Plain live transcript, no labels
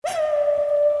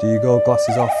Do you go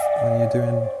glasses off when you're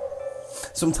doing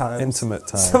Sometimes. intimate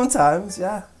time? Sometimes,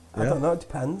 yeah. I Yeah? don't know, it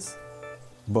depends.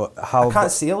 But how... I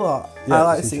can't see a lot. Yeah, I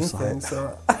like she's seeing just like- things,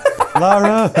 so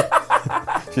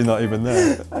Lara! She's not even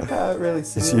there. I can't really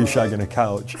see. It's a you lot. shagging a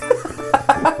couch.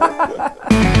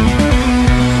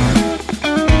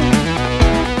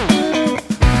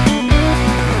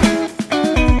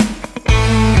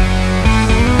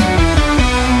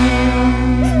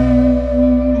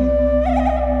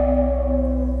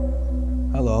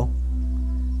 Hello.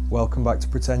 Welcome back to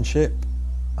Pretend Ship.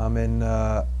 I'm in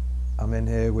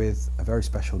here with a very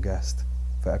special guest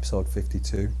for episode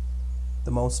 52.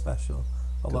 The most special.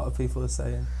 A lot of people are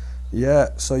saying. Yeah,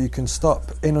 so you can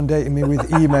stop inundating me with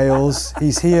emails.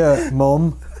 He's here,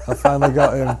 Mum. I finally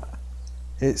got him.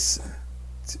 It's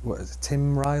what is it,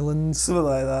 Tim Rylands? Something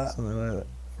like that. Something like that.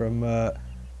 From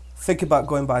Think about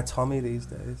going by Tommy these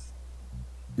days.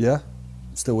 yeah,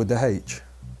 still with the H.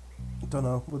 Don't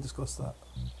know, we'll discuss that.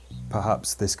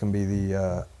 Perhaps this can be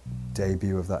the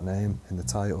debut of that name in the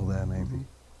title there, maybe.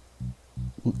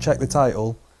 Check the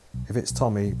title. If it's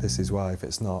Tommy, this is why. If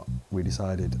it's not, we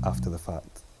decided after the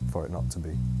fact for it not to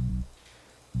be.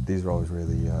 These are always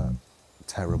really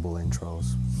terrible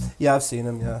intros. Yeah, I've seen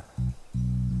him, yeah.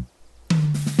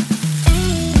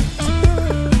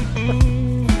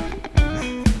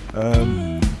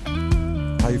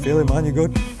 How you feeling, man? You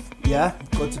good? Yeah,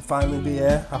 good to finally be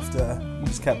here after you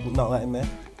just kept not letting me.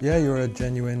 Yeah, you're a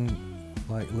genuine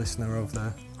listener of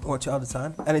there. Watch it all the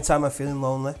time. Anytime I'm feeling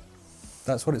lonely,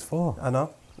 That's what it's for. I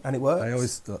know, and it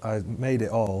works. I made it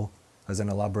all as an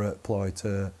elaborate ploy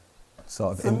to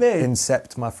sort of For me?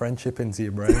 incept my friendship into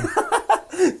your brain.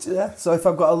 Yeah, so if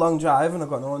I've got a long drive and I've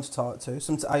got no one to talk to,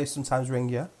 I sometimes ring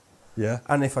you. Yeah.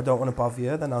 And if I don't want to bother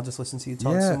you, then I'll just listen to you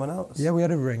talk to someone else. Yeah, we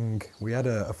had a ring. We had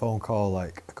a phone call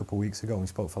a couple of weeks ago and we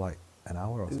spoke for an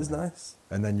hour or something. It was nice.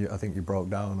 And then I think you broke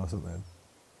down or something.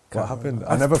 Can't What happened? remember.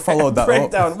 I never followed that up.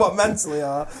 Breakdown, what mentally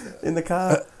are in the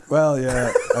car? Well,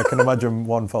 yeah, I can imagine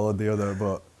one followed the other,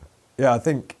 but yeah, I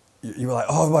think you were like,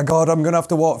 oh my God, I'm going to have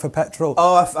to walk for petrol.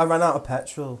 Oh, I ran out of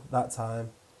petrol that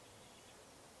time.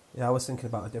 Yeah, I was thinking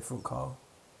about a different call.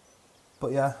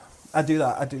 But yeah, I do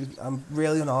that. I'm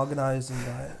really unorganised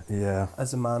Yeah.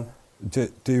 as a man.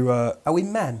 Are we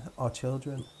men or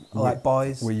children? Or like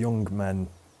boys? We're young men.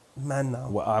 Men now.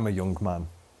 Well, I'm a young man.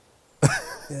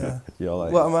 Yeah. You're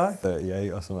like What am I?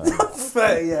 38 or something.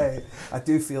 38. I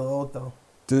do feel old though.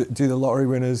 Do the Lottery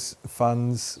Winners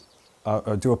fans,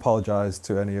 I do apologise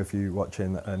to any of you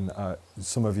watching, and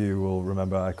some of you will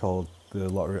remember I called the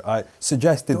lottery. I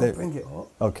suggested Don't that. bring it up.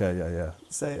 Okay, yeah.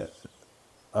 Say it.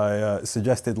 I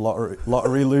suggested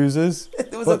lottery losers.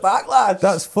 There was a backlash.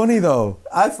 That's funny though.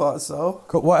 I thought so.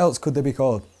 What else could they be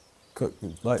called?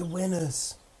 The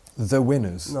winners. The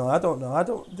winners. No, I don't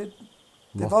know.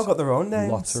 They've all got their own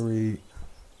names. Lottery.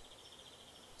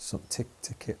 Some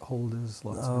ticket holders.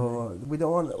 Lottery. Oh, we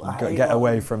don't want. Get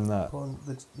away from that.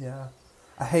 Yeah,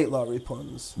 I hate lottery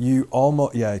puns. You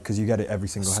almost because you get it every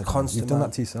single It's head. constant, You've done man.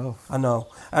 that to yourself. I know,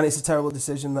 and it's a terrible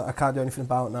decision that I can't do anything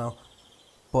about now.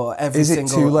 But Is it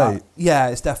too late? Yeah,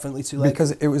 it's definitely too late.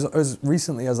 Because it was as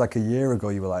recently as a year ago.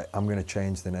 You were like, I'm going to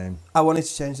change the name. I wanted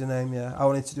to change the name. Yeah, I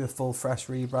wanted to do a full fresh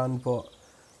rebrand, but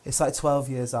it's like 12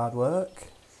 years hard work.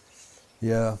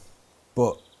 Yeah,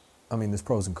 but I mean, there's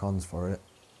pros and cons for it.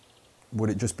 Would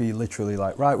it just be literally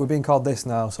like, right, we're being called this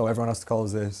now, so everyone has to call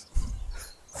us this?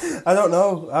 I don't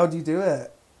know. How do you do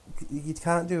it? You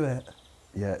can't do it.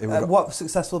 Yeah, it would. What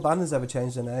successful band has ever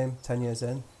changed their name 10 years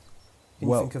in? Can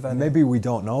you think of any? Maybe we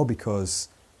don't know because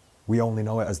we only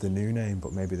know it as the new name,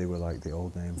 but maybe they were like the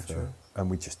old name True. and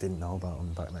we just didn't know about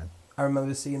them back then. I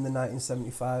remember seeing the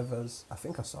 1975 I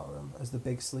think I saw them as the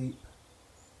Big Sleep.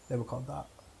 They were called that.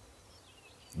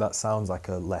 That sounds like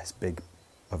a less big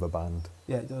of a band,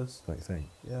 Yeah, it does. don't you think?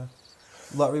 Yeah.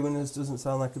 Lottery Winners doesn't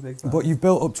sound like a big band. But you've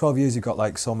built up 12 years, you've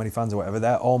got so many fans or whatever,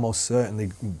 they almost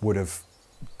certainly would have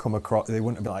come across, they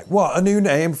wouldn't have been like, what, a new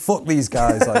name? Fuck these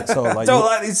guys. I don't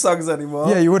like these songs anymore.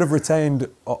 Yeah, you would have retained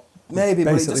maybe,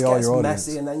 but it basically just all gets your audience.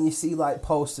 messy, and then you see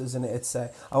posters and it'd say,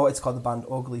 I wanted to call the band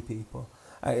Ugly People.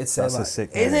 It'd say That's a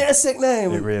sick isn't name. it a sick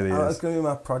name? It really is. It's going to be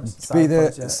my project. Could be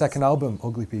the second album,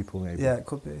 Ugly People, maybe. Yeah, it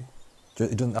could be.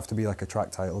 It doesn't have to be like a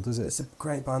track title, does it? It's a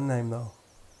great band name though.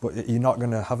 But you're not going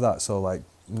to have that, so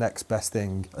next best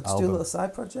thing I'd just album. do a little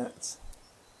side project.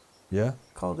 Yeah?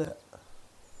 Called it.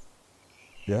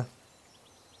 Yeah?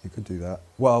 You could do that.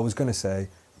 Well, I was going to say,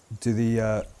 do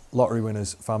the Lottery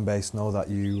Winners fan base know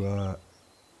that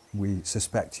we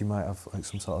suspect you might have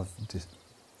some sort of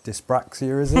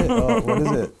dyspraxia, is it? Or what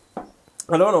is it?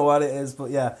 I don't know what it is, but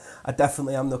yeah, I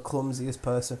definitely am the clumsiest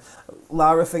person.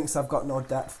 Lara thinks I've got no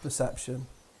depth perception.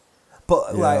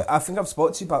 But Yeah. like, I think I've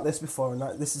spoken to you about this before, and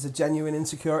like, this is a genuine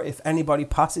insecurity. If anybody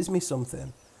passes me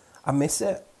something, I miss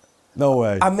it. No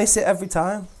way. I miss it every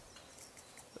time.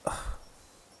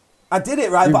 I did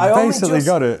it right, You but I only basically just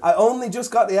got it. I only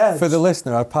just got the edge. For the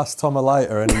listener, I passed Tom a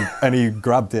lighter and he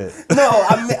grabbed it. No,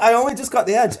 I only just got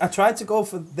the edge. I tried to go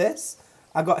for this.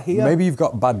 I got here. Maybe you've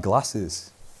got bad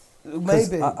glasses.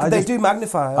 Maybe. I They just- do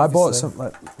magnify. I bought obviously.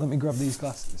 some. Let me grab these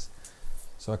glasses.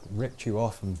 So I ripped you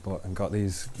off and got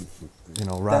these, They're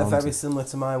round. very similar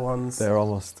to my ones. They're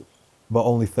almost, but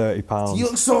only £30. You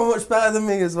look so much better than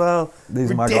me as well.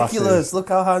 These are my Ridiculous. glasses. Look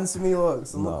how handsome he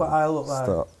looks, and look what I look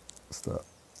like. Stop.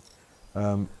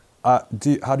 How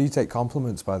do you take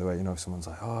compliments, by the way? If someone's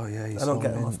like, oh yeah, I don't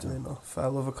get them often enough. I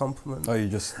love a compliment. Oh, you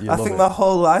I love think it. my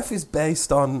whole life is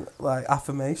based on like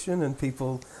affirmation and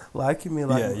people liking me,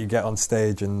 like Yeah, you get on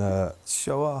stage and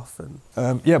show off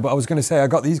and yeah. But I was going to say, I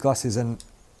got these glasses and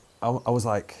I was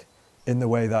like, in the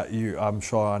way that I'm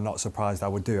sure are not surprised I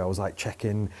would do. I was like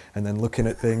checking and then looking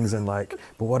at things and like,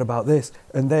 but what about this?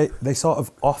 And they sort of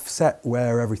offset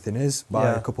where everything is by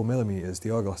Yeah. a couple millimeters. The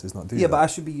your glasses not do yeah, that. but I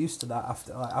should be used to that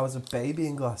after like, I was a baby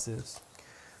in glasses.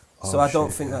 So Oh, I don't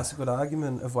shit, think yeah. that's a good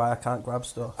argument of why I can't grab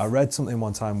stuff. I read something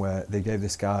one time where they gave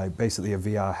this guy basically a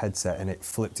VR headset and it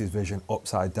flipped his vision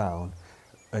upside down.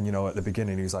 And at the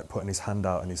beginning he was like putting his hand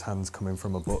out and his hand's coming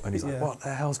from a book and he's like, Yeah. what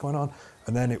the hell's going on?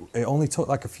 And then it only took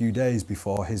like a few days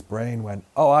before his brain went,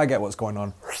 oh, I get what's going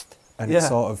on. And it Yeah.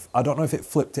 sort of, I don't know if it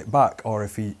flipped it back or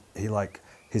if he like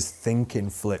his thinking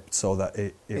flipped so that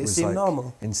it was seemed like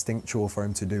normal. instinctual for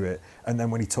him to do it. And then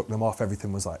when he took them off,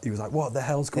 everything was like, he was like, what the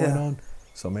hell's going Yeah. on?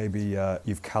 So maybe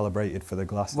you've calibrated for the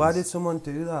glasses. Why did someone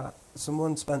do that?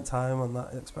 Someone spent time on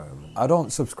that experiment. I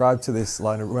don't subscribe to this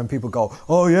line of when people go,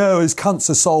 oh yeah, is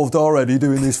cancer solved already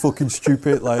doing this fucking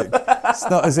stupid, like, it's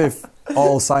not as if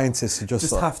all scientists are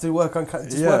just like, have to work on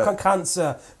Yeah. work on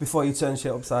cancer before you turn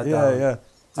shit upside yeah, down. yeah.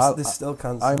 There's still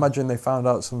cancer. I imagine they found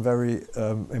out some very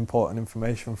important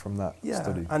information from that yeah,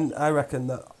 study. and I reckon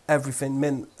that everything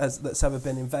that's ever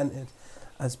been invented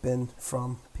has been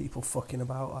from people fucking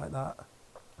about like that.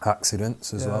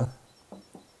 Accidents as Yeah. well.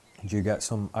 Do you get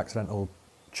some accidental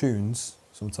tunes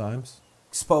sometimes?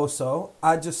 Suppose so.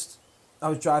 I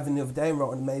was driving the other day and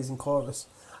wrote an amazing chorus.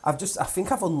 I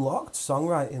think I've unlocked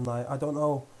songwriting. Like I don't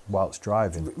know. Whilst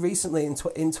driving? Recently in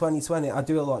 2020, I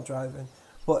do a lot of driving,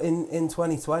 but in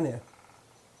 2020,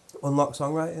 unlocked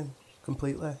songwriting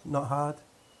completely. Not hard.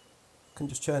 Can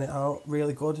just churn it out.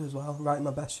 Really good as well. Writing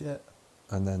my best shit.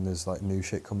 And then there's like new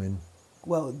shit coming.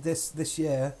 Well, this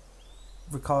year,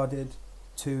 recorded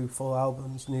 2 full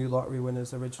albums, new lottery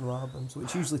winners, original albums,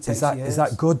 which usually takes years. Is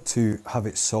that good to have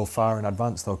it so far in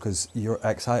advance though? Because you're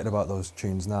excited about those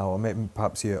tunes now, or maybe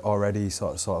perhaps you're already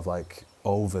sort of like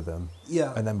over them.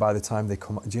 Yeah. And then by the time they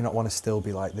come, do you not want to still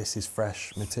be like, this is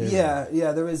fresh material?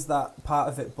 Yeah, there is that part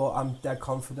of it, but I'm dead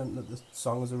confident that the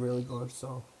songs are really good.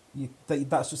 So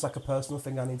that's just like a personal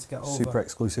thing I need to get over. Super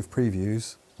exclusive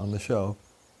previews on the show.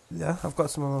 Yeah, I've got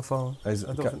some on my phone.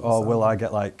 Or will I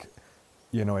get like,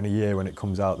 in a year when it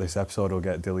comes out, this episode will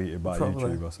get deleted by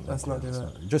Probably. YouTube or something? Let's not do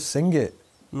that. Just sing it.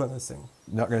 I'm not going to sing.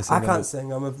 Not going to sing I it. can't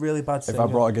sing. I'm a really bad singer. If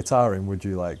I brought a guitar in, would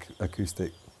you like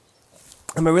acoustic?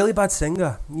 I'm a really bad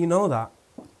singer. You know that.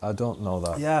 I don't know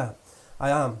that. Yeah,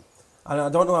 I am. And I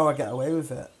don't know how I get away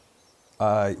with it.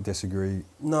 I disagree.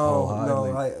 No,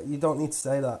 wholeheartedly. you don't need to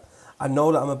say that. I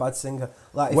know that I'm a bad singer.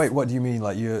 Like, Wait, what do you mean?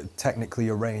 Like, technically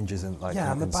your range isn't like... yeah,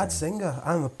 you I'm a can bad sing? singer.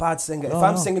 I'm a bad singer. No, if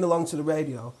I'm no. singing along to the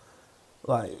radio,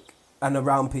 like, and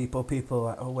around people are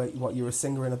like, oh wait, what? You're a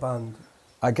singer in a band?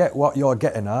 I get what you're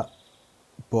getting at,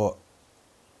 but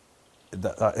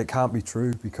that it can't be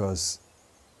true because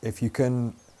if you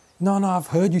can... No, I've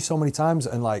heard you so many times,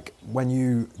 and like when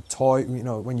you toy,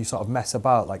 when you sort of mess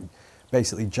about, like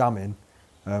basically jamming,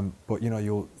 but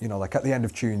you'll like at the end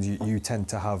of tunes, you tend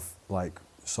to have like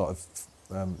sort of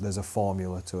there's a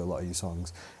formula to a lot of your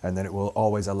songs, and then it will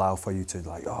always allow for you to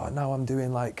like, oh, now I'm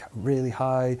doing like really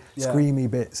high, screamy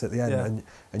bits at the end,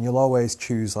 and you'll always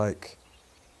choose like,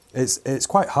 it's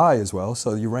quite high as well,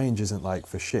 so your range isn't like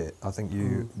for shit. I think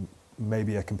you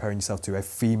maybe are comparing yourself to a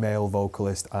female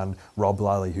vocalist and Rob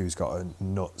Lally, who's got a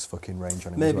nuts fucking range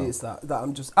on him. Maybe as well. it's that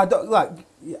I'm just I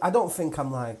don't think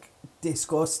I'm like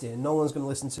disgusting. No one's gonna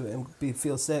listen to it and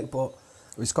feel sick, but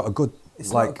It's got a good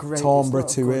it's like not a great, timbre it's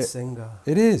not a to good it. Singer.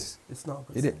 It is. It's not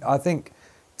a good singer. I think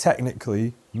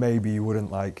technically maybe you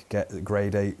wouldn't like get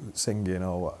grade 8 singing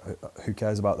or what, who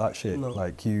cares about that shit. No.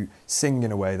 Like you sing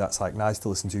in a way that's like nice to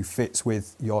listen to, fits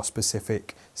with your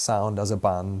specific sound as a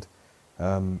band.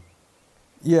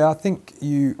 I think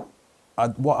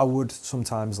what I would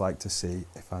sometimes like to see,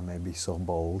 if I may be so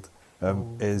bold,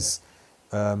 is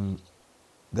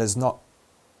there's not.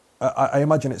 I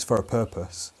imagine it's for a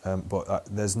purpose, but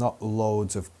there's not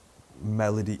loads of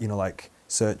melody. You know, like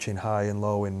searching high and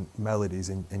low in melodies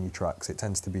in your tracks. It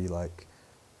tends to be like.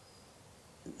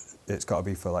 It's got to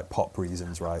be for like pop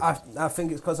reasons, right? I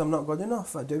think it's because I'm not good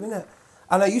enough at doing it.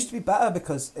 And I used to be better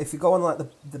because if you go on like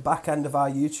the back end of our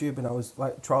YouTube and I was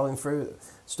like trawling through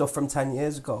stuff from 10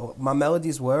 years ago, my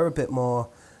melodies were a bit more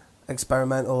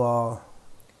experimental or...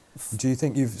 Do you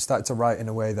think you've started to write in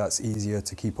a way that's easier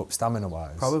to keep up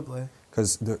stamina-wise? Probably.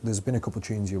 Because there's been a couple of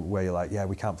tunes where you're like, yeah,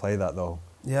 we can't play that though.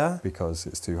 Yeah. Because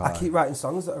it's too high. I keep writing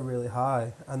songs that are really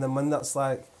high. And then when that's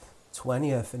like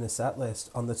 20th in a set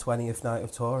list on the 20th night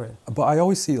of touring. But I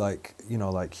always see like, you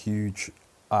know, like huge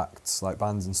acts, like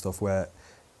bands and stuff where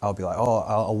I'll be like, oh,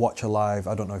 I'll watch a live,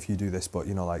 I don't know if you do this, but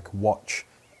you know, like watch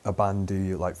a band do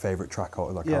your like favourite track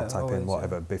or like I'll type in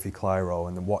whatever, Biffy Clyro,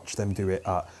 and then watch them do it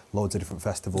at loads of different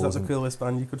festivals. Is that the coolest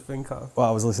band you could think of? Well,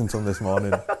 I was listening to them this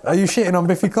morning. Are you shitting on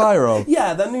Biffy Clyro?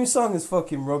 Yeah, their new song is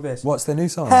fucking rubbish. What's their new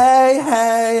song? Hey,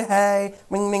 hey, hey,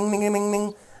 ming, ming, ming, ming,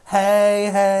 ming. Hey,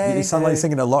 hey. You sound like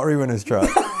singing a lottery winner's track.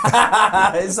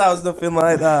 It sounds nothing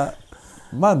like that.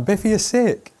 Man, Biffy is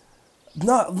sick.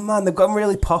 No, man, they've gone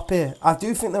really poppy. I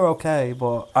do think they're okay,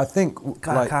 but I think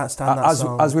I can't stand that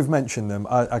song. As we've mentioned them,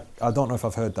 I don't know if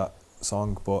I've heard that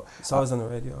song, but it's always on the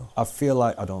radio. I feel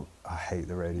like I hate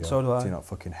the radio. So do I. Do you not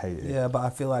fucking hate it? Yeah, but I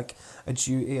feel like a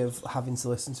duty of having to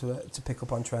listen to it to pick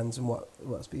up on trends and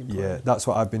what's being played. Yeah, that's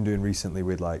what I've been doing recently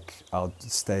with like, I'll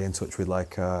stay in touch with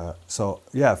like, so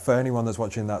yeah, for anyone that's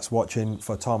watching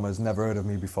for Tom has never heard of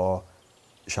me before,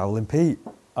 Shaolin Pete.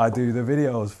 I do the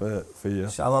videos for you.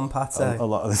 Shalom Pate. A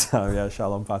lot of the time, yeah,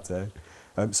 Shalom Pate.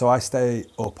 So I stay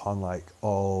up on like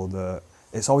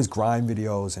it's always grime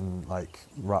videos and like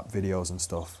rap videos and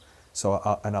stuff. So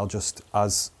I'll just,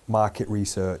 as market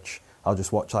research, I'll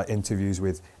just watch like interviews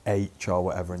with H or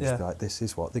whatever and just be like, this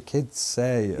is what the kids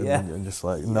say, and just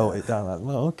like note it down. Like,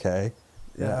 well, okay,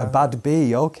 yeah, a bad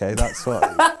B, okay, that's what.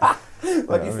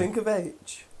 What do you think of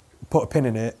H? Put a pin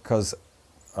in it because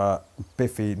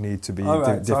Biffy need to be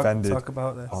defended talk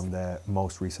about this. On their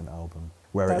most recent album.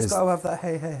 Where That's it is, got to have that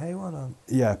hey, hey, hey one on.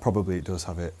 Yeah, probably it does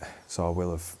have it. So I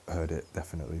will have heard it,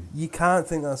 definitely. You can't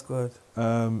think that's good.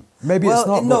 Maybe it's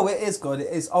not. No, it is good.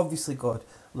 It is obviously good.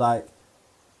 Like,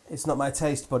 it's not my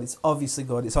taste, but it's obviously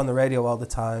good. It's on the radio all the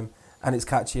time, and it's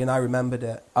catchy, and I remembered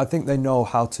it. I think they know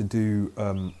how to do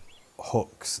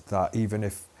hooks that even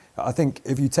if... I think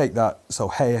if you take that, so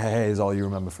hey, hey, hey is all you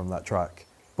remember from that track,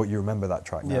 but you remember that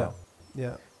track now.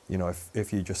 Yeah. You know,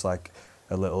 if you just like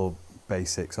a little...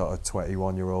 basic sort of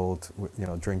 21-year-old, you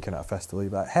know, drinking at a festival,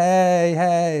 you're like, hey,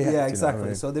 hey. Yeah, exactly. You know what I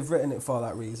mean? So they've written it for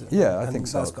that reason. Yeah, I think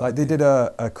so. Like they did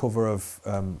a cover of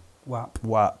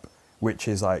WAP, which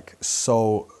is like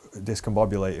so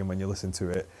discombobulating when you listen to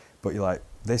it, but you're like,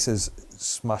 this has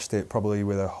smashed it probably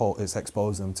with it's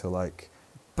exposed them to like...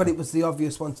 But it was the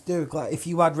obvious one to do. Like if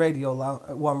you had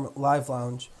One Live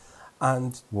Lounge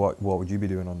and... What would you be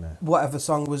doing on there? Whatever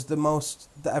song was the most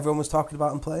that everyone was talking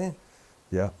about and playing.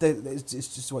 Yeah. It's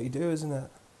just what you do, isn't it?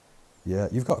 Yeah,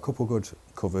 you've got a couple good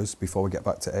covers before we get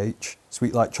back to H.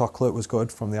 Sweet Like Chocolate was good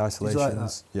from the Isolations. Did you like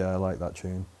that? Yeah, I like that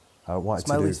tune. It's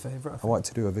my least favourite. I wanted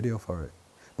to do a video for it.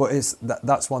 But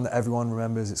that's one that everyone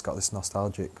remembers. It's got this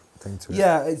nostalgic thing to it.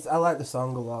 Yeah, I like the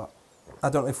song a lot. I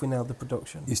don't know if we nailed the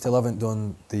production. You still haven't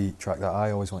done the track that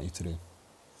I always want you to do.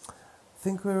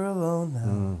 Think we're alone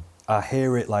now. I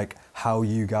hear it like how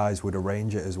you guys would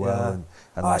arrange it as well,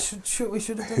 and like we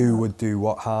should have done who that. would do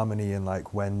what harmony and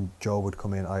like when Joe would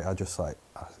come in. I just like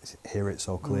I hear it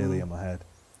so clearly in my head.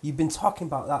 You've been talking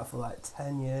about that for like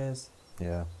 10 years.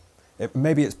 Yeah,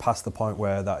 maybe it's past the point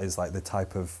where that is like the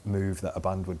type of move that a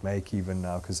band would make even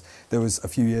now. Because there was a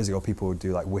few years ago people would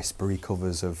do like whispery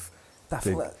covers of.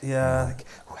 Yeah. Like,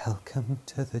 welcome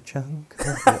to the jungle.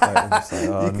 Like,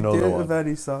 oh, you can do it with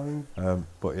any song.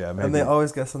 But yeah, maybe. And they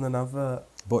always guess on an advert.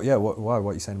 But yeah, why?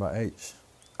 What are you saying about H?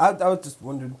 I was just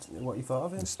wondering what you thought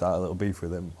of him. Start a little beef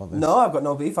with him on this. No, I've got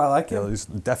no beef. I like him. Yeah, he's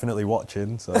definitely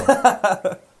watching. So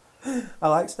I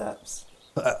like Steps.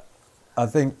 I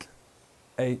think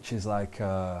H is like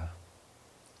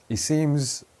he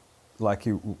seems like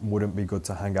he wouldn't be good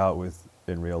to hang out with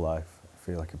in real life. I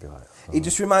feel like it'd be like... Oh. He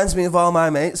just reminds me of all my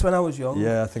mates when I was young.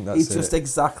 Yeah, I think that's He's just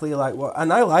exactly like what...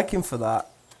 And I like him for that,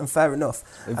 and fair enough.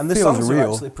 And the songs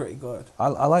are actually pretty good.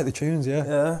 I like the tunes, yeah.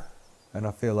 Yeah. And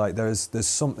I feel like there's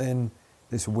something,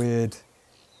 this weird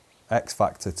X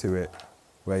factor to it,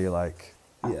 where you're like...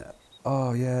 Yeah.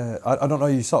 Oh, yeah. I don't know,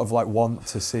 you sort of like want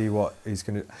to see what he's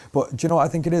going to... But do you know what I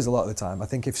think it is a lot of the time? I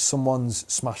think if someone's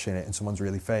smashing it and someone's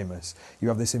really famous, you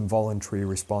have this involuntary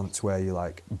response where you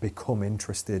like become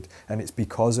interested, and it's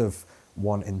because of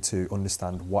wanting to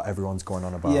understand what everyone's going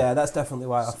on about. Yeah, that's definitely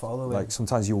why I follow him. Like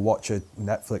sometimes you'll watch a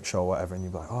Netflix show or whatever and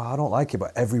you're like, oh, I don't like it,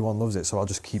 but everyone loves it, so I'll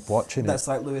just keep watching That's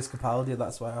it. like Lewis Capaldi,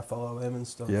 that's why I follow him and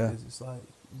stuff. Yeah. 'Cause it's like,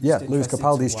 Yeah, just Lewis interested to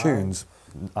Capaldi's why. tunes,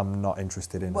 I'm not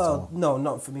interested in at Well, all. no,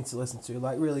 not for me to listen to.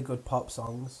 Like really good pop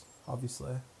songs,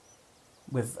 obviously.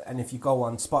 And if you go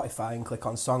on Spotify and click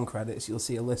on song credits, you'll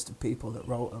see a list of people that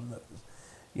wrote them. That,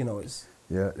 you know, it's.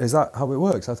 Yeah, is that how it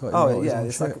works? I thought. you Oh wrote his yeah, own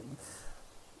it's shit. like.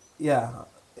 Yeah,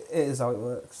 it is how it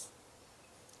works.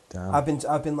 Damn.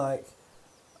 I've been like,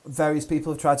 various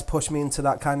people have tried to push me into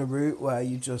that kind of route where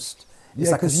you just. It's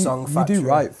yeah, like a because song you factory. do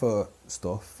write for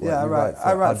stuff. Like Yeah, you I write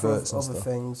for adverts and other stuff.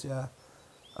 things. Yeah.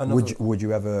 Would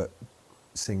you ever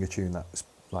sing a tune that's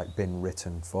like been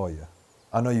written for you?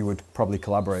 I know you would probably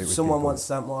collaborate with Someone people. once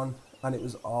sent one, and it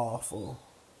was awful.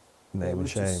 Name it and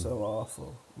was shame. just so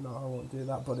awful. No, I won't do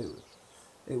that. But it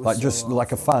was Like so just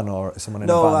like a awful. fan or someone in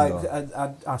No, a band. like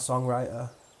or... a songwriter.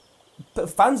 But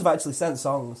fans have actually sent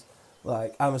songs.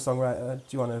 Like, I'm a songwriter. Do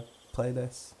you want to play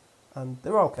this? And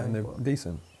they're okay. and they're but,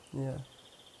 decent. yeah.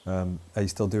 Are you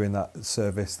still doing that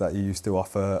service that you used to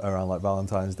offer around like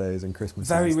Valentine's Days and Christmas?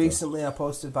 Very and stuff? recently, I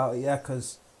posted about it. Yeah,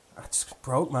 because I just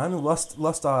broke, man. Lost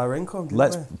all our income. Didn't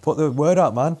Let's we? put the word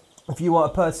out, man. If you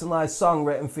want a personalised song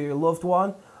written for your loved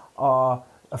one, or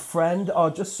a friend, or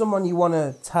just someone you want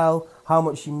to tell how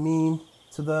much you mean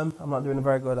to them, I'm not doing a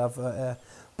very good advert here,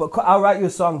 but I'll write you a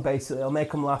song basically. I'll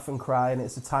make them laugh and cry, and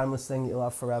it's a timeless thing that you'll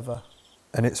have forever.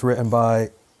 And it's written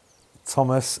by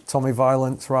Tommy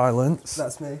Violence Rylance.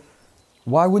 That's me.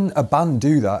 Why wouldn't a band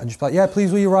do that and just be like, yeah,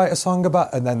 please will you write a song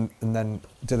about, and then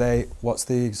do they, what's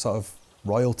the sort of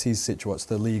royalties situation, what's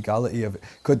the legality of it?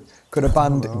 Could a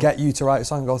band get you to write a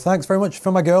song and go, thanks very much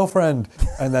for my girlfriend,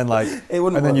 and then like, It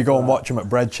wouldn't and then work you go for and that. watch them at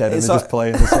Breadshed and It's they're like- just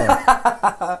playing the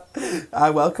song. I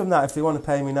welcome that if they want to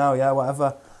pay me now, yeah,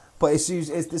 whatever. But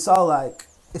it's all like,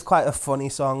 it's quite a funny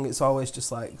song. It's always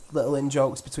just like little in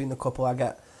jokes between the couple. I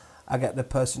get the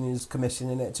person who's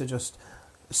commissioning it to just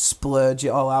splurge it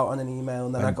all out on an email,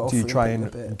 and then I And go do you through try and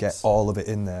and pick the bits. get all of it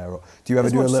in there, or do you ever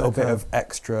As do a much as I little bit can. of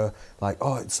extra, like,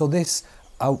 oh, so this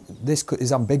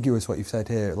is ambiguous what you've said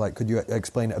here, like could you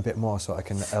explain it a bit more so I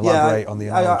can elaborate on the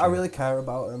analogy? I really care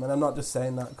about them, and I'm not just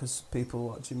saying that because people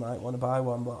watching might want to buy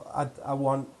one, but I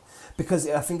want, because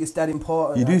I think it's dead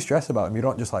important. You do stress about them, you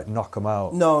don't just like knock them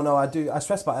out. No, I do. I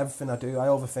stress about everything I do. I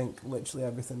overthink literally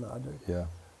everything that I do. Yeah.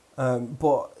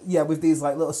 But yeah, with these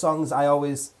like little songs,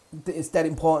 it's dead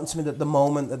important to me that the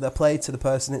moment that they're played to the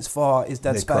person it's for is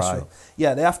dead They special. cry.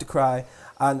 Yeah, they have to cry,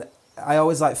 and I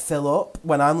always like fill up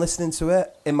when I'm listening to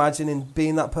it, imagining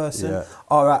being that person. Yeah.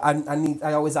 Or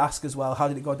I always ask as well, how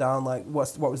did it go down? Like,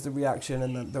 what was the reaction?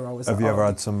 And then they're always Have like, you oh, ever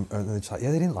had some, and they're just like,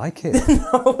 yeah, they didn't like it.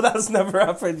 No, that's never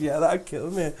happened yet. That'd kill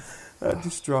me. That'd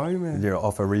destroy me. You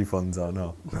offer refunds or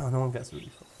no? No one gets a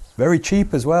refund. Very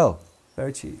cheap as well.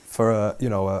 Very cheap. For a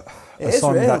It is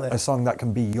song really. a song that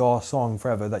can be your song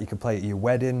forever, that you can play at your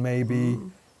wedding maybe.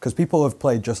 Because people have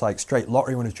played just like straight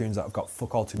lottery winners tunes that have got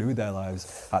fuck all to do with their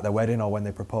lives at their wedding or when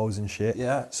they propose and shit.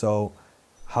 Yeah. So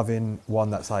having one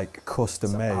that's like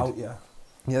custom It's made. about, yeah.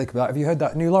 Yeah, they could be like, have you heard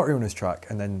that new lottery winners track?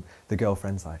 And then the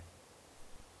girlfriend's like,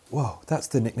 whoa, that's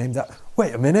the nickname that.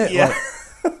 Wait a minute. Yeah.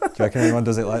 Like, do you reckon anyone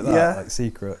does it like that? Yeah. Like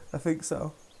secret? I think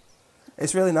so.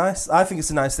 It's really nice. I think it's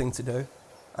a nice thing to do.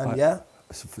 And Like- yeah.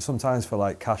 Sometimes for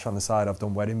like cash on the side, I've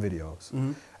done wedding videos.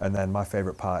 Mhm. And then my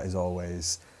favourite part is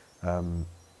always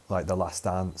like the last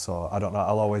dance, or I don't know,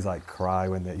 I'll always like cry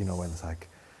when when it's like,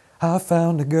 I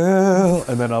found a girl,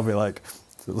 and then I'll be like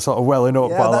sort of welling up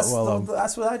Yeah, while I'm...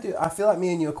 that's what I do. I feel like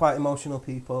me and you are quite emotional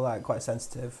people, like quite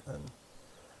sensitive, and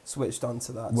switched on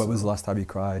to that. When so. was the last time you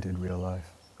cried in real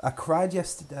life? I cried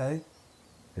yesterday.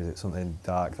 Is it something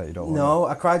dark that you don't want? No,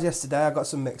 I cried yesterday. I got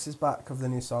some mixes back of the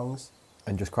new songs.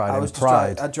 And just cried I in was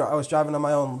pride? I was driving on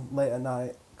my own late at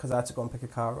night because I had to go and pick a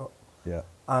car up. Yeah.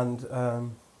 And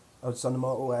I was on the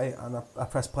motorway, and I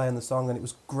pressed play on the song, and it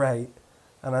was great.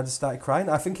 And I just started crying.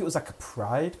 I think it was like a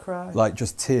pride cry. Like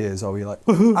just tears, or were you like...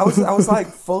 I was like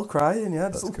full crying, yeah.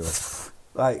 That's Just, cool.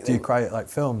 like, Do you cry at like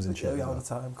films and shit? Yeah, all the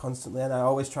time, constantly, and I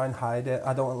always try and hide it.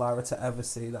 I don't want Lara to ever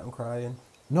see that I'm crying.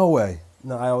 No way.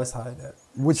 No, I always hide it.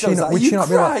 Would So she it's not? like, Would "Are she you not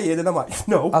be like? crying?" And I'm like,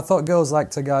 no. I thought girls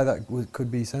liked a guy that could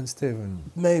be sensitive,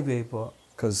 and Maybe, but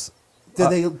because do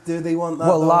they want that?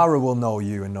 well, though? Lara will know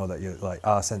you and know that you like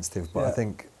are sensitive. But I Yeah.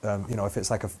 think if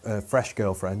it's like a fresh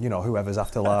girlfriend, whoever's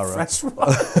after Lara, Fresh one.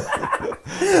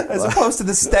 As opposed to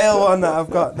the stale one that I've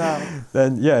got now.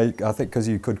 then yeah, I think because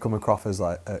you could come across as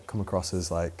like,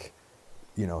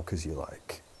 because you're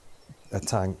like a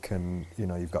tank and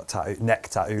you've got neck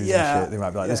tattoos Yeah, and shit. They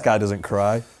might be like, this yeah. guy doesn't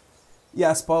cry.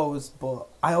 Yeah, I suppose, but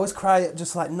I always cry at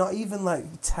just like not even like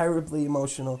terribly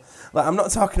emotional. Like I'm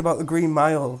not talking about the Green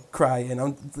Mile crying.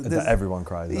 That everyone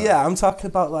cries at. Yeah, I'm talking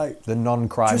about like The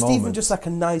non-cry just moments. even just like a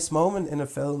nice moment in a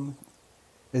film.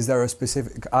 Is there a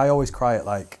specific? I always cry at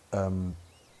like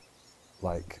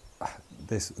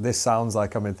this sounds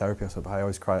like I'm in therapy or something. But I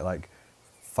always cry at like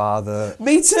father.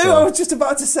 Me too. So, I was just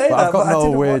about to say but that. I've got but no I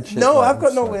didn't weird want, shit No, like I've got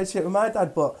that, no so. weird shit with my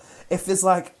dad. But if there's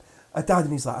like a dad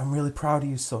and he's like, "I'm really proud of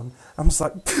you, son," I'm just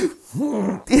like,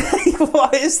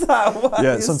 "What is that?" What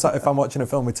Yeah, is sometimes that? if I'm watching a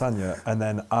film with Tanya and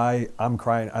then I'm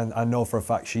crying and I know for a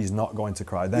fact she's not going to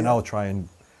cry, then Yeah. I'll try and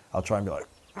be like,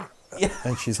 Yeah.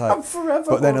 and she's like, I'm forever.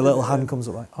 but then a holding little it hand in. comes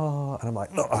up like, oh, and I'm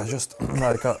like, no, I just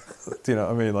like, do you know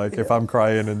what I mean? Like if I'm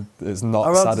crying and it's not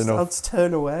Or sad I'll enough, just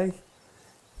turn away.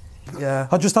 Yeah.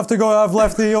 I just have to go. I've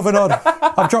left the oven on.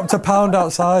 I've dropped £1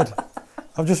 outside.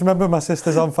 I've just remembered my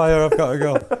sister's on fire. I've got to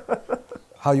go.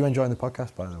 How are you enjoying the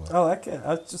podcast, by the way? I like it.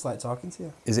 I just like talking to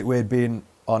you. Is it weird being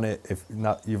on it if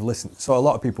not, you've listened? So a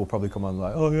lot of people probably come on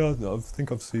like, oh yeah, I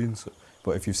think I've seen. So,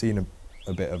 but if you've seen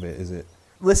a bit of it, is it?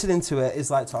 Listening to it is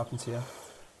like talking to you.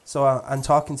 So and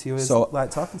talking to you is So, like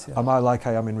talking to you. Am I like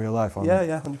I am in real life? Yeah,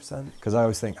 100%. Because I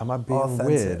always think, am I being Authentic.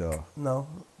 weird or? No,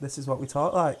 this is what we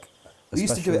talk like. We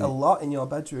used to do it a Especially- lot in your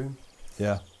bedroom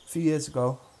Yeah, a few years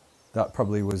ago. that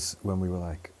probably was when we were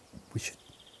like, we should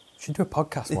do a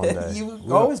podcast one day. You We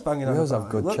were always banging on we always about have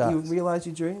it. good Look, chats. you realise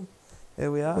your dream.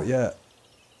 Here we are. But yeah,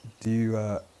 do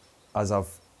you, as I've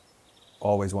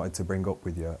always wanted to bring up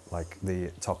with you, like the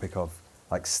topic of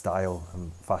like style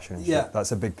and fashion and Yeah. shit.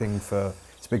 That's a big thing for,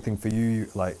 it's a big thing for you.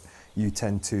 Like you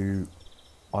tend to,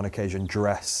 on occasion,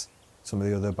 dress some of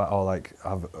the other, or like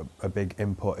have a big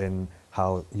input in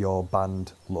how your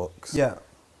band looks. Yeah.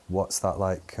 What's that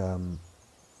like?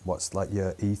 What's like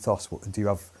your ethos? Do you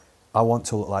have? I want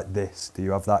to look like this. Do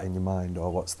you have that in your mind,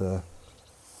 or what's the?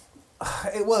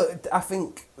 Well, I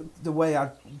think the way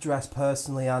I dress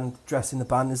personally and dress in the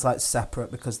band is like separate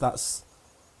because that's.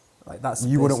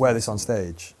 You wouldn't wear business. this on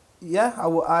stage. Yeah,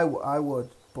 I would,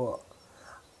 but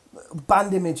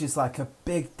band image is like a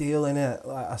big deal in it.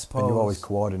 Like I suppose. And you always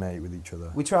coordinate with each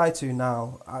other. We try to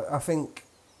now. I think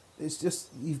it's just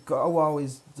you've got to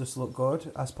always just look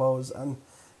good, I suppose, and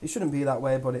it shouldn't be that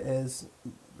way, but it is.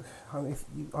 I mean, if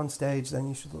you on stage, then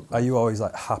you should look good. Are you always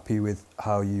like happy with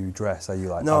how you dress? Are you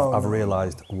like, No, I've no,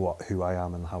 realised who I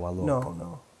am and how I look?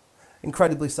 No.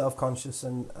 Incredibly self-conscious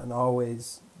and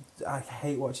always. I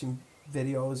hate watching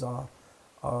videos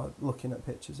or looking at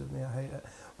pictures of me. I hate it.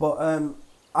 But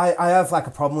I have like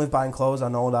a problem with buying clothes. I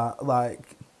know that.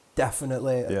 Like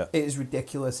definitely, Yeah. it is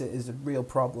ridiculous. It is a real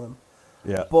problem.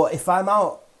 Yeah. But if I'm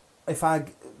out,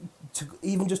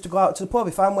 even just to go out to the pub,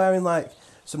 if I'm wearing like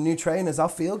some new trainers, I'll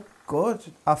feel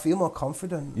good. I'll feel more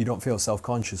confident. You don't feel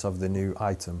self-conscious of the new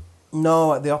item,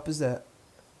 No, the opposite.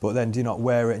 but then do you not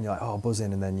wear it and you're like, oh,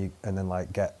 buzzing, and then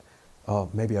like get, oh,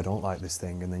 maybe I don't like this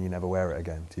thing, and then you never wear it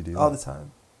again. Do you do that? All the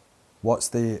time. What's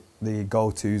the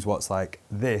go-tos? What's like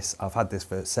this? I've had this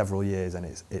for several years, and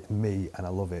it's me, and I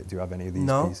love it. Do you have any of these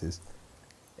No. pieces?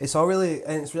 It's all really,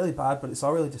 and it's really bad, but it's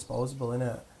all really disposable,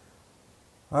 innit?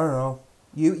 I don't know.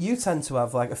 You tend to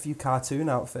have like a few cartoon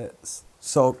outfits.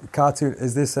 So cartoon,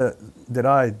 is this a? Did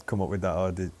I come up with that, or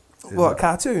is What, that-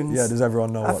 cartoons? Yeah. Does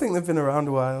everyone know? I think they've been around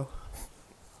a while.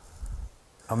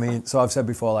 I mean, so I've said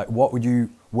before, like, what would you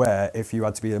wear if you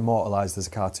had to be immortalised as a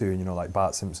cartoon? You know, like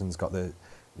Bart Simpson's got the,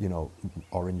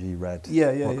 orangey red.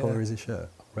 Yeah. What colour is his shirt?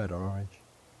 Red or orange?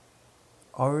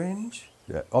 Orange?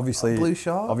 Yeah, obviously. Blue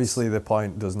shorts? Obviously, the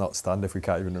point does not stand if we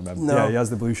can't even remember. No. Yeah, he has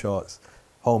the blue shorts.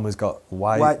 Homer's got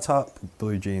White top.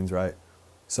 blue jeans, right?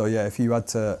 So yeah, if you had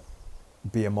to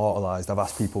be immortalised, I've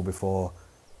asked people before,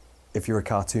 if you're a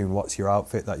cartoon, what's your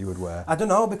outfit that you would wear? I don't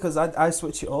know, because I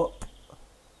switch it up.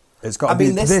 It's got to I be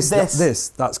mean, this-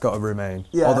 that's got to remain.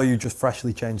 Yeah. Although you just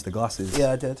freshly changed the glasses.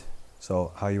 Yeah, I did.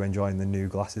 So how are you enjoying the new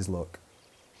glasses look?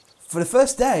 For the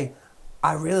first day,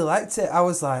 I really liked it. I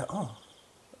was like, oh.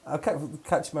 I kept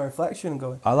catching my reflection and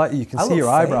going. I like you can I see look your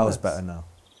eyebrows famous. better now.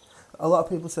 A lot of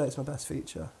people say it's my best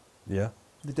feature. Yeah.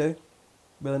 They do.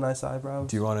 Really nice eyebrows.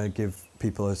 Do you want to give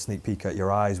people a sneak peek at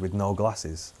your eyes with no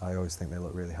glasses? I always think they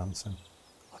look really handsome.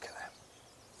 Look at them.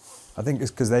 I think it's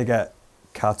because they get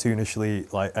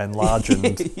cartoonishly like enlarged Yeah.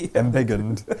 and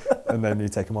embiggened, and then you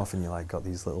take them off and you're like got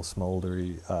these little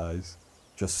smouldery eyes.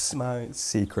 Just Smiles.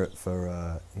 secret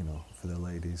for for the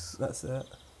ladies. That's it.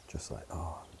 Just like,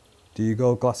 oh. Do you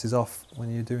go glasses off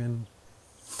when you're doing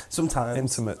Sometimes.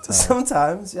 intimate time?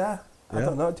 Sometimes, yeah. I Yeah?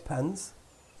 don't know, it depends.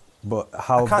 But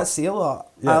how? I can't see a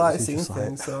lot. Yeah, I like she's seeing just like-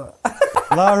 things, so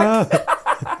Lara.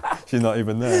 She's not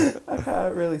even there. I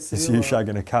can't really see It's a you lot.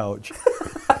 shagging a couch.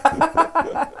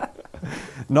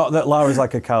 Not that Lara's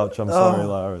like a couch. I'm sorry, Oh.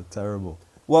 Lara. Terrible.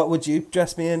 What would you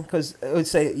dress me in? Because I would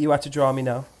say you had to draw me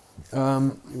now. You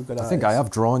were good I think I have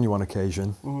drawn you on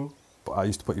occasion, hmm but I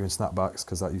used to put you in snapbacks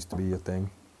because that used to be your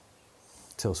thing.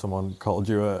 Till someone called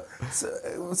you a... So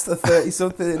it was the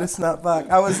 30-something in a snapback.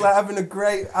 I was like having a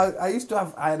great... I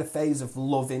had a phase of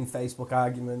loving Facebook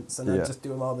arguments and I'd just do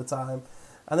them all the time.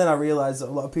 And then I realised that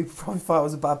a lot of people probably thought I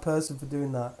was a bad person for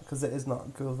doing that because it is not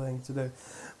a cool thing to do.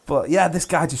 But yeah, this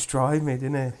guy destroyed me,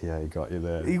 didn't he? Yeah, he got you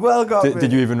there. He well got me.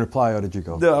 Did you even reply or did you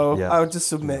go? No, Yeah. I just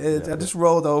submitted. Yeah, I just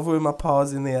rolled over with my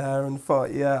paws in the air and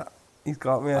thought, yeah, he's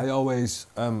got me. I always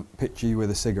picture you with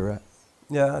a cigarette.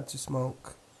 Yeah, I just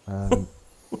smoke.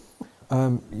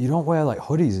 You don't wear like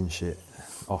hoodies and shit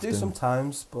often. Do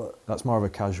sometimes, but... That's more of a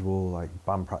casual like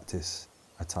band practice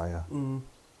attire.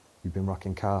 You've been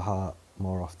rocking Carhartt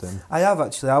more often. I have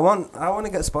actually. I want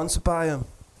to get sponsored by him.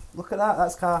 Look at that.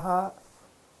 That's Carhartt.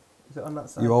 Is it on that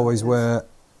side? You always It is.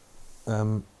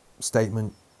 wear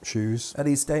statement shoes. Are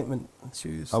these statement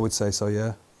shoes? I would say so,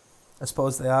 yeah. I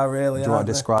suppose they are really. Do you want aren't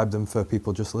to they? describe them for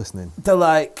people just listening? They're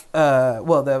like,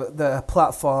 they're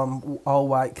platform all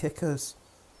white kickers.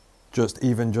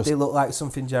 They look like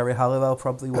something Jerry Halliwell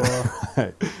probably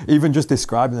wore. Even just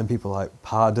describing them, people are like,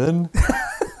 pardon?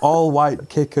 All white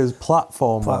kickers,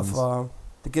 platform ones. Platform.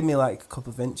 They give me like a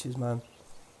couple of inches, man.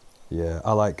 Yeah,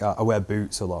 I wear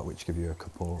boots a lot, which give you a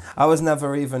couple. I was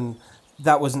never even,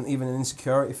 that wasn't even an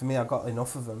insecurity for me. I got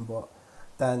enough of them, but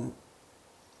then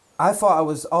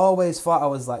always thought I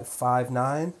was like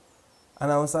 5'9",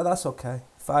 and I was like, that's okay,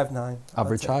 5'9".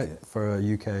 Average height for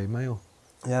a UK male.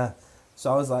 Yeah.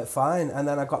 So I was like, fine. And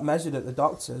then I got measured at the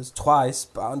doctor's twice,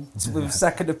 but with a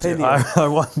second opinion. I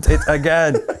want it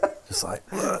again. Just like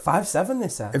 5'7", they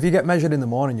said. if you get measured in the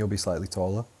morning, you'll be slightly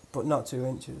taller. But not 2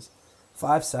 inches.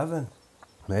 5'7".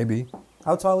 Maybe.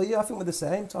 How tall are you? I think we're the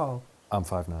same tall. I'm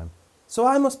 5'9". So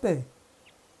I must be.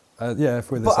 Yeah,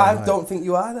 if we're the But same I height. don't think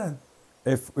you are then.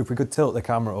 If we could tilt the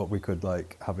camera up, we could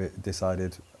like have it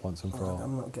decided once and for all.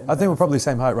 I'm not getting I think we're probably the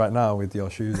same height right now with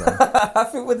your shoes on. I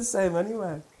think we're the same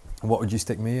anyway. What would you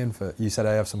stick me in for? You said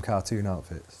I have some cartoon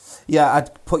outfits. Yeah,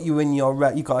 I'd put you in your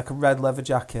red. You got like a red leather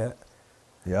jacket.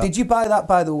 Yeah. Did you buy that,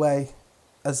 by the way,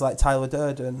 as like Tyler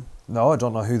Durden? No, I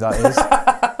don't know who that is.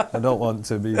 I don't want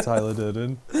to be Tyler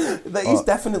Durden. He's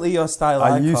definitely your style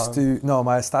icon. I used to. No,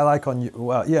 my style icon.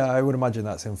 Well, yeah, I would imagine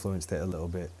that's influenced it a little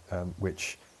bit.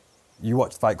 Which you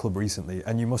watched Fight Club recently,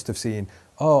 and you must have seen.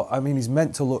 Oh, I mean, he's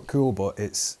meant to look cool, but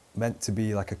it's meant to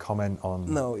be like a comment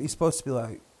on. No, he's supposed to be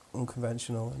like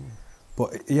unconventional.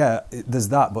 But yeah, there's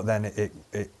that. But then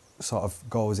it sort of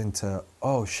goes into,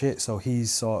 oh shit, so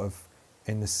he's sort of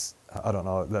in this. I don't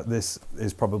know. That this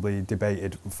is probably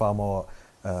debated far more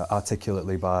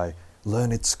articulately by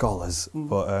learned scholars.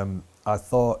 But I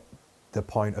thought the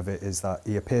point of it is that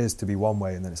he appears to be one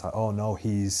way, and then it's like, oh no,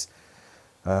 he's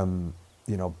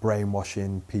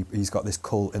brainwashing people. He's got this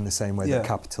cult in the same way that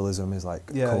capitalism is like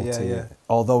culty. Yeah.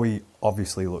 Although he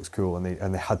obviously looks cool, and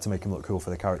they had to make him look cool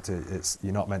for the character.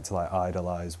 You're not meant to like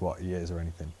idolize what he is or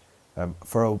anything.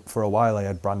 For a while, I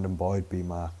had Brandon Boyd be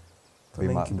my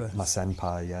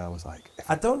senpai. Yeah, I was like,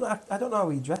 I don't know how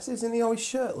he dresses. Isn't he always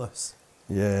shirtless?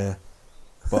 yeah.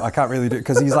 But I can't really do it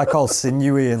because he's like all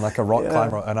sinewy and like a rock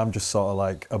climber, and I'm just sort of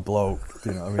like a bloke. Do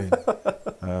you know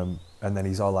what I mean? And then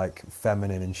he's all like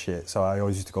feminine and shit. So I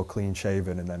always used to go clean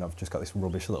shaven, and then I've just got this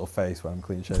rubbish little face when I'm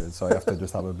clean shaven. So I have to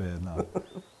just have a beard now.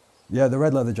 Yeah, the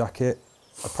red leather jacket.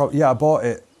 I bought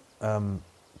it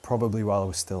probably while I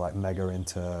was still like mega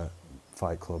into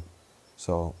Fight Club.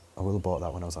 So I will have bought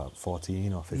that when I was like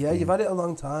 14 or 15. Yeah, you've had it a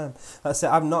long time. That's it.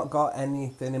 I've not got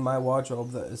anything in my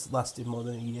wardrobe that has lasted more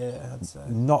than a year, I'd say.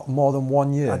 Not more than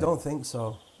 1 year? I don't think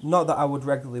so. Not that I would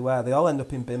regularly wear. They all end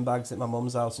up in bin bags at my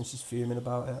mum's house and she's fuming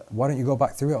about it. Why don't you go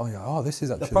back through it? Oh, this is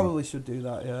actually... I probably should do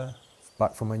that, yeah.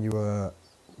 Back from when you were,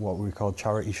 what we called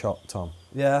charity shop, Tom.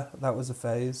 Yeah, that was a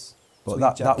phase. But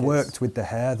Tweed that worked with the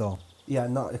hair, though. Yeah,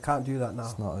 no, I can't do that now.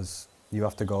 It's not as... You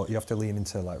have to lean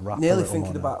into like rap. Nearly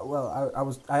thinking about,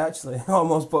 I actually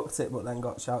almost booked it, but then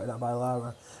got shouted at by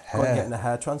Lara. Getting a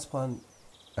hair transplant.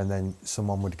 And then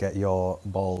someone would get your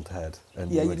bald head.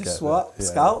 And Yeah, you just swap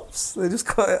scalps. They just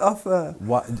cut it off there.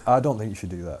 What? I don't think you should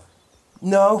do that.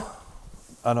 No.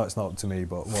 I know it's not up to me,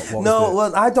 but what No,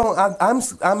 was well, I don't.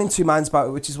 I'm in two minds about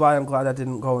it, which is why I'm glad I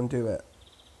didn't go and do it.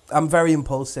 I'm very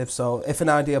impulsive, so if an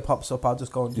idea pops up, I'll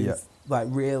just go and do like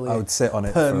really. I would sit on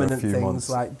it permanent for a few things months.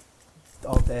 like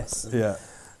all this. Yeah.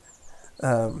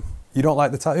 You don't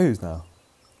like the tattoos now?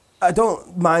 I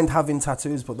don't mind having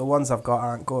tattoos, but the ones I've got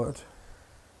aren't good.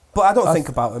 But I don't think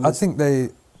about them. I think they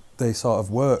sort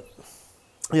of work.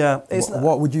 Yeah, it's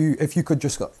What would you, if you could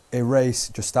just erase,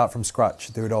 just start from scratch,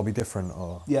 they would all be different,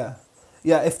 or? Yeah.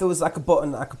 Yeah, if there was like a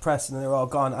button I could press and they were all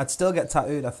gone, I'd still get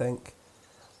tattooed, I think.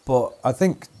 But I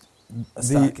think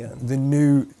start again. the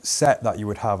new set that you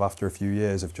would have after a few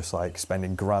years of just like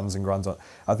spending grands and grands on,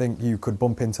 I think you could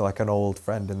bump into like an old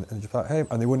friend and just like, hey,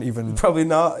 and they wouldn't even. Probably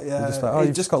not, yeah. They're just like, oh,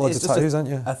 you've just got loads of tattoos,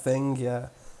 haven't you? A thing, yeah.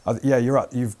 Yeah,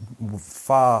 you've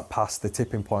far past the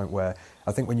tipping point where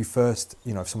I think when you first,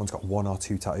 you know, if someone's got 1 or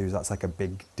 2 tattoos, that's like a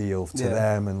big deal to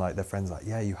them, and like their friends like,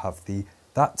 yeah, you have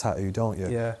that tattoo, don't you?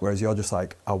 Yeah. Whereas you're just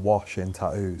like awash in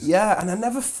tattoos. Yeah, and I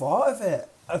never thought of it.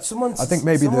 I think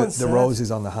maybe the roses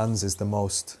on the hands is the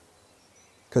most,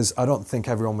 because I don't think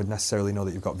everyone would necessarily know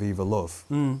that you've got Viva Love,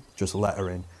 just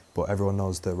lettering, but everyone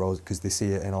knows the rose because they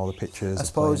see it in all the pictures. I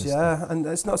suppose, yeah, and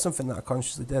it's not something that I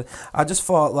consciously did. I just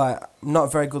thought, like, I'm not a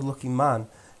very good looking man,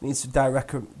 needs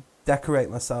to decorate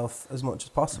myself as much as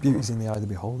possible. Beauty's in the eye of the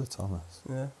beholder, Thomas.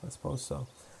 Yeah, I suppose so.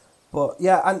 But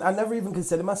yeah, and I never even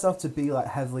considered myself to be like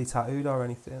heavily tattooed or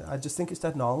anything. I just think it's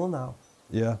dead normal now.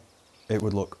 Yeah, it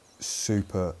would look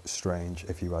super strange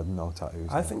if you had no tattoos.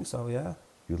 I think so, yeah.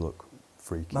 You'd look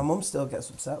freaky. My mum still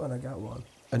gets upset when I get one.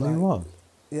 A new one?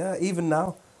 Yeah, even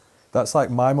now. That's like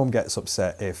my mum gets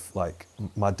upset if like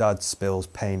my dad spills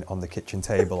paint on the kitchen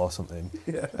table or something,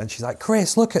 and she's like,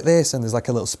 "Chris, look at this," and there's like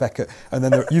a little speck of, and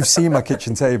then you've seen my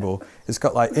kitchen table. It's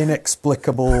got like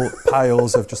inexplicable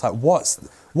piles of just like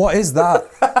what is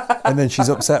that? And then she's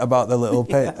upset about the little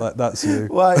paint. Like, that's you.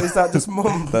 Why is that just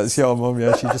mum? That's your mum.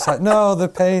 Yeah, she's just like, no, the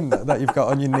paint that you've got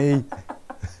on your knee.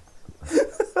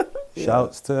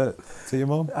 Shouts to your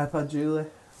mum. iPad Julie.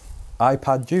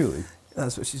 iPad Julie.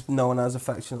 That's what she's known as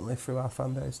affectionately through our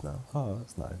fan base now. Oh,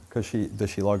 that's nice. Because does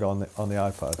she log on the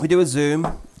iPad? We do a Zoom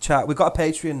chat. We've got a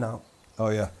Patreon now. Oh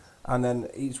yeah. And then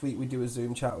each week we do a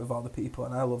Zoom chat with all the people,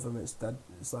 and I love them. It's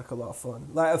like a lot of fun.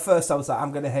 Like at first I was like,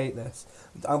 I'm gonna hate this.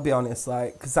 I'll be honest,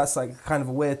 like, because that's like kind of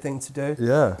a weird thing to do.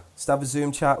 Yeah. Just have a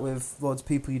Zoom chat with loads of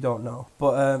people you don't know.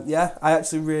 But yeah, I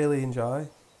actually really enjoy.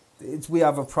 We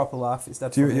have a proper laugh. It's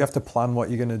that. Do you have to plan what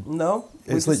you're gonna? No.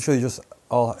 It's literally just.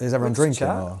 Oh, is everyone drinking?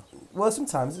 Or? Well,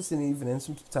 sometimes it's in the evening.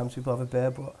 Sometimes people have a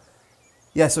beer, but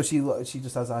yeah. So she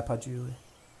just has iPad Julie.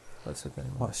 That's okay.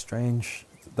 What strange.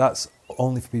 That's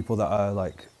only for people that are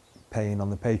like paying on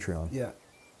the Patreon. Yeah.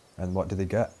 And what do they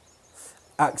get?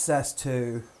 Access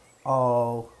to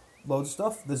loads of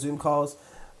stuff. The Zoom calls,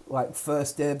 like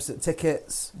first dibs at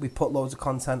tickets. We put loads of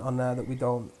content on there that we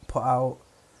don't put out.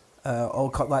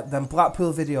 Like them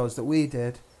Blackpool videos that we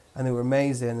did, and they were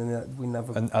amazing, and we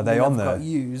never. And are they on there? Got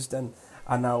used, and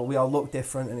now we all look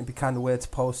different, and it'd be kind of weird to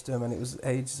post them. And it was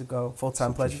ages ago.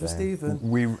 Full-time pleasure for Stephen.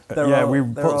 We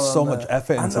put so much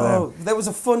effort into them. There was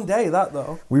a fun day that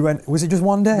though. We went. Was it just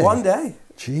one day? One day.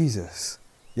 Jesus.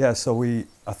 Yeah. So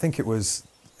I think it was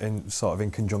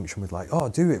in conjunction with like, oh,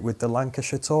 do it with the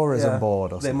Lancashire Tourism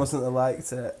Board or something. They mustn't have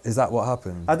liked it. Is that what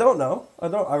happened? I don't know.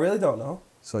 I really don't know.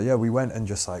 So yeah, we went and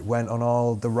just like went on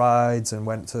all the rides and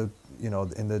went to,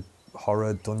 in the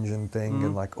horror dungeon thing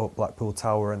and like up Blackpool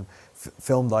Tower and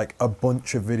filmed like a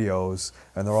bunch of videos,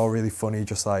 and they're all really funny,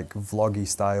 just like vloggy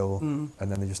style, and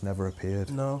then they just never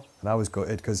appeared. No. And I was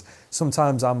gutted because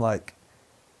sometimes I'm like,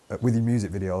 with your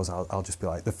music videos, I'll just be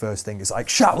like, the first thing is like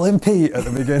Chaplin Pete at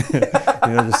the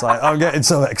beginning, just like I'm getting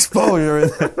some exposure,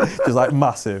 just like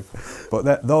massive.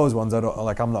 But those ones,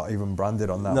 I'm not even branded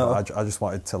on that. No. I just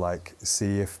wanted to like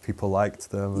see if people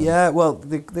liked them. Yeah, well,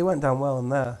 they went down well in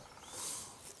there,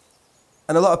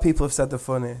 and a lot of people have said they're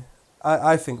funny.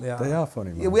 I think they are. They are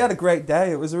funny, man. Yeah, we had a great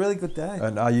day. It was a really good day.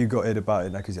 And are you gutted about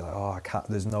it now? Because you're like, oh, I can't.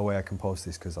 There's no way I can post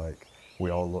this because like we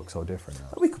all look so different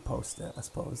now. We could post it, I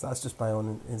suppose. That's just my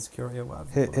own insecurity or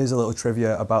whatever. Here's a little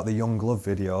trivia about the Young Love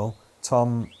video.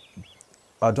 Tom,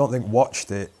 I don't think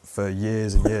watched it for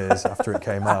years and years after it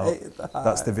came out.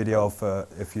 That's the video for,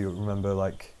 if you remember,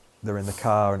 like they're in the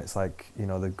car and it's like,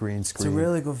 the green screen. It's a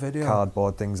really good video.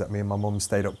 Cardboard things that me and my mum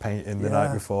stayed up painting the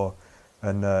night before,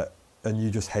 and you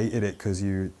just hated it because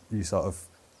you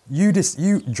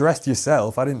dressed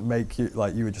yourself. I didn't make you,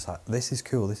 like, you were just like, this is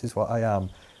cool, this is what I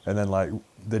am. And then like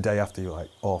the day after you're like,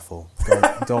 awful,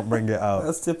 don't bring it out.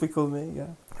 That's typical me, yeah.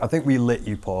 I think we lit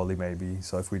you poorly maybe,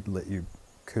 so if we'd lit you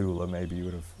cooler maybe you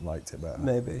would have liked it better.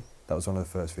 Maybe. That was one of the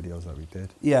first videos that we did.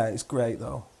 Yeah, it's great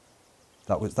though.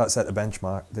 That set the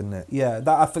benchmark, didn't it? Yeah,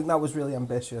 I think that was really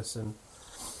ambitious, and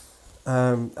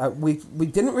we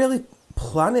didn't really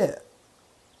plan it.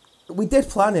 We did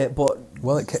plan it, but...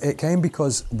 Well, it came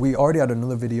because we already had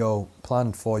another video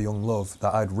planned for Young Love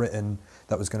that I'd written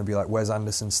that was going to be like Wes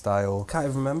Anderson style. Can't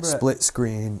even remember split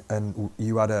screen, and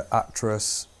you had an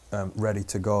actress ready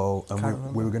to go,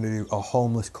 and we were going to do a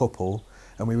homeless couple,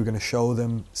 and we were going to show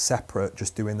them separate,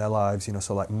 just doing their lives, you know,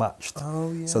 so like matched.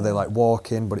 Oh, yeah. So they like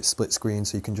walk in, but it's split screen,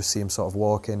 so you can just see them sort of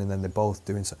walk in, and then they're both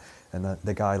doing so, and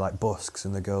the guy like busks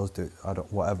and the girls do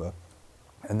whatever,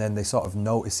 and then they sort of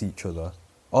notice each other.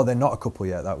 Oh, they're not a couple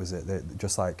yet. That was it. They're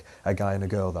just like a guy and a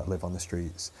girl that live on the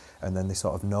streets, and then they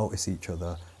sort of notice each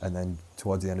other, and then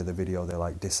towards the end of the video, they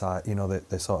like decide, you know,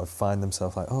 they sort of find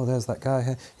themselves like, oh, there's that guy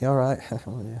here. You all right?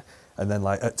 Yeah. And then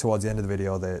like towards the end of the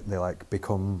video, they like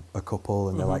become a couple,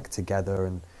 and they're like together,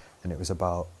 and it was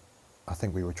about, I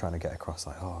think we were trying to get across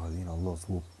like, oh, you know, love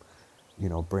will, you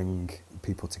know, bring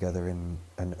people together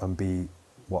and be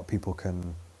what people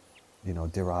can, you know,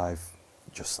 derive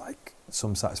just like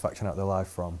some satisfaction out of their life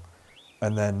from.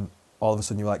 And then all of a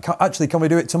sudden you're like, actually, can we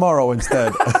do it tomorrow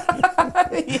instead?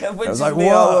 Yeah, which I was is like, me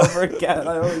what? all over again.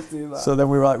 I always do that. So then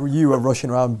we were like, you were rushing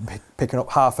around picking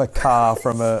up half a car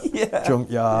from a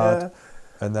junkyard. Yeah.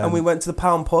 And then And we went to the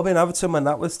Pound Pub in Everton when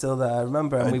that was still there,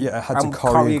 remember? And we had to and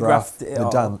choreograph it the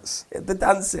all. dance. The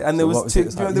dance, and So there what was was it? two.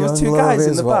 It's You know, like, there was young two guys love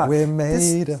in is the what back. we're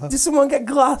made of. Did someone get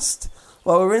glassed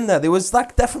while we were in there? There was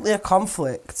like definitely a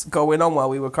conflict going on while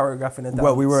we were choreographing a dance.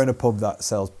 Well, we were in a pub that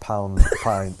sells pound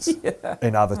pints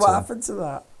in Atherton. What happened to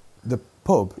that? The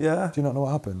pub? Yeah. Do you not know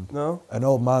what happened? No. An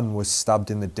old man was stabbed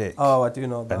in the dick. Oh, I do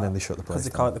know that. And then they shut the place because they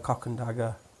down. call it the cock and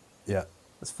dagger. Yeah.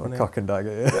 That's funny. Cock and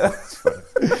dagger, yeah. It's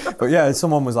funny. But yeah,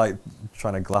 someone was like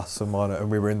trying to glass someone, and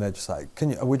we were in there just like,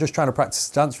 are we just trying to practice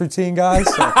dance routine, guys?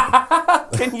 So,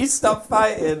 Can you stop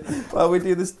fighting while we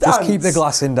do this dance? just keep the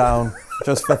glassing down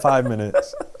just for 5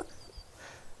 minutes.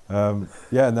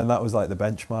 Yeah, and then that was like the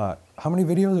benchmark. How many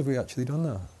videos have we actually done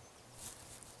now?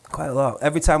 Quite a lot.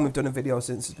 Every time we've done a video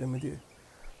since it's been with you.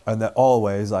 And they're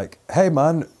always like, hey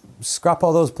man, scrap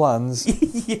all those plans.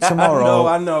 Yeah, Tomorrow.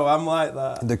 I know, I'm like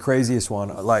that. The craziest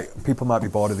one, like people might be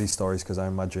bored of these stories because I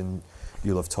imagine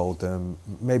you'll have told them,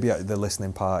 maybe at the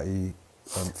listening party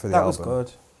for the That album. was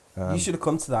good. You should have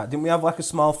come to that. Didn't we have like a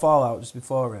small fallout just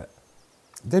before it?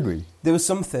 Did we? There was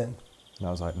something. And I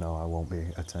was like, no, I won't be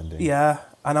attending. Yeah,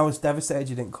 and I was devastated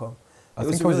you didn't come. It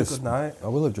was a really good night. I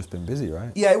will have just been busy,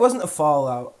 right? Yeah, it wasn't a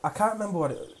fallout. I can't remember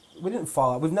what it... We didn't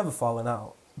fall out. We've never fallen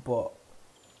out, but...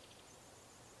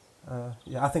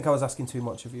 yeah, I think I was asking too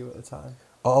much of you at the time.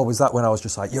 Oh, was that when I was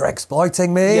just like, you're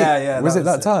exploiting me? Yeah. Was it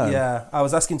that time? Yeah, I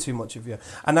was asking too much of you.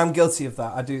 And I'm guilty of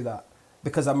that. I do that.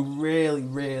 Because I'm really,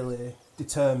 really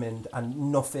determined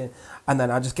and nothing... And then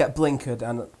I just get blinkered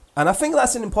and I think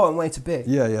that's an important way to be.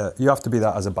 Yeah. You have to be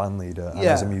that as a band leader and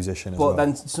as a musician as well. But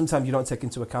then sometimes you don't take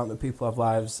into account that people have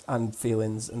lives and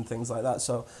feelings and things like that.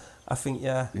 So I think,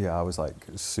 yeah, I was like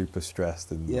super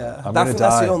stressed and Yeah. I'm I going to think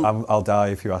that's die. the only- I'll die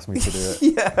if you ask me to do it.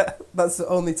 yeah, that's the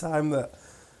only time that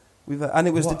we've... And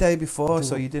it was the day before,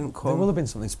 so you didn't come. There will have been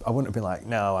something... I wouldn't have been like,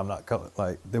 no, I'm not...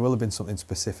 Like, there will have been something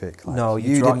specific. Like, No,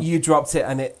 didn't... you dropped it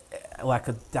and it... Like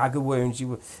a dagger wound.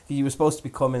 You were supposed to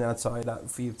be coming outside that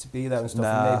for you to be there and stuff,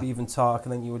 and maybe even talk,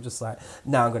 and then you were just like,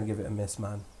 "Nah, I'm going to give it a miss,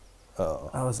 man."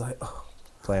 Oh. I was like, "Oh,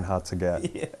 Playing hard to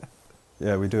get. yeah."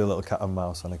 Yeah, we do a little cat and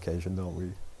mouse on occasion, don't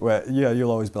we? Where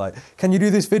you'll always be like, "Can you do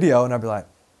this video?" And I'll be like,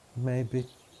 "Maybe."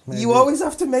 You always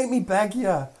have to make me beg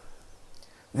you.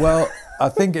 Well, I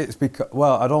think it's because...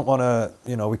 Well, I don't want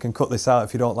to... we can cut this out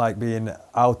if you don't like being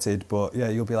outed, but yeah,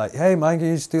 you'll be like, "Hey man, can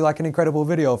you just do like an incredible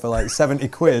video for like 70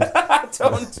 quid?"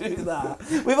 Don't do that.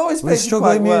 We've always We're paid you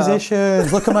struggling quite well.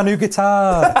 musicians. Look at my new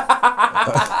guitar.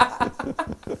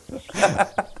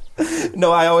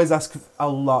 No, I always ask a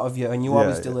lot of you, and you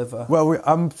always deliver. Well,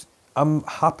 I'm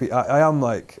happy. I am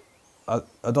like... I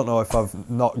don't know if I've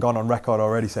not gone on record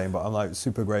already saying, but I'm like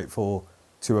super grateful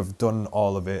to have done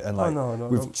all of it, and like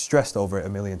we've stressed over it a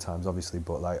million times, obviously,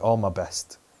 but like all my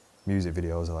best music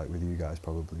videos are like with you guys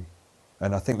probably,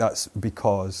 and I think that's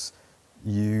because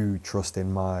you trust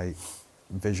in my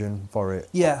vision for it.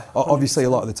 Yeah. Obviously,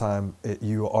 a lot of the time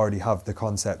you already have the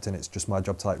concept, and it's just my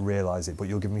job to like realize it. But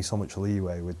you'll give me so much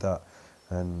leeway with that,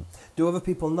 and do other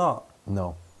people not?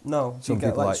 No. No, some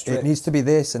people like it needs to be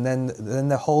this, and then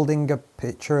they're holding a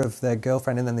picture of their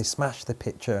girlfriend, and then they smash the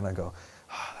picture, and I go,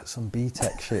 that's some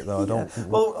B-Tech shit though. I don't.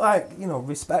 Well, like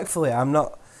respectfully, I'm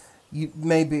not.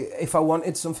 Maybe if I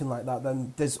wanted something like that,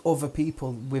 then there's other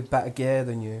people with better gear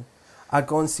than you. I'd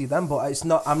go and see them, but it's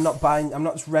not. I'm not buying. I'm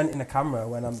not just renting a camera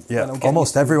when I'm. Yeah, when I'm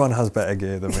almost everyone has better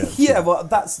gear than me. Yeah, well,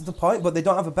 that's the point. But they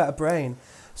don't have a better brain.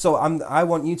 So I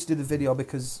want you to do the video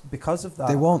because of that.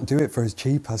 They won't do it for as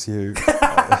cheap as you.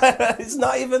 It's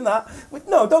not even that.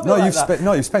 No, don't be no, like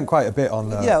that. You've spent quite a bit on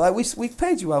that. Yeah, like we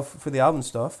paid you well for the album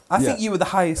stuff. I think you were the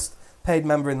highest paid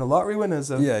member in the lottery winners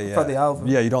for the album.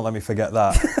 Yeah, you don't let me forget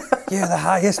that. You're the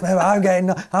highest member.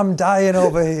 I'm dying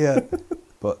over here.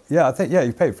 But yeah, I think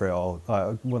you paid for it all.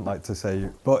 I wouldn't like to say,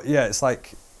 but yeah, it's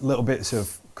like little bits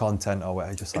of content or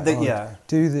whatever, just like, Yeah.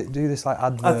 do this like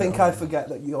advert. I think I forget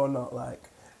that you're not like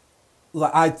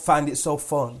I find it so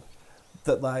fun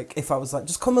that like if I was like,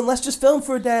 just come and let's just film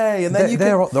for a day, and then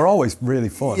they're always really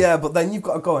fun. Yeah, but then you've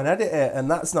got to go and edit it, and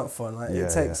that's not fun. Like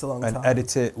it takes a long time. And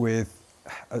edit it with,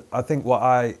 I think what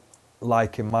I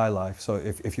like in my life. So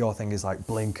if your thing is like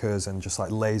blinkers and just like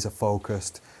laser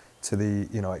focused to the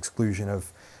exclusion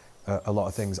of a lot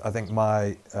of things, I think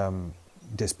my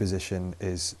disposition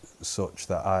is such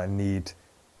that I need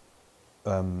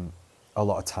a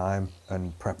lot of time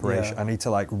and preparation. I need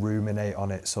to like ruminate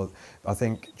on it. So I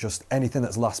think just anything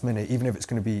that's last minute, even if it's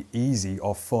going to be easy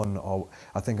or fun, or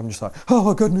I think I'm just like, oh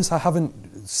my goodness, I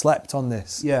haven't slept on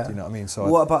this. Yeah. Do you know what I mean? So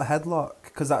what about Headlock?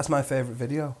 Because that's my favourite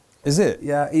video. Is it?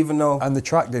 Yeah, even though... And the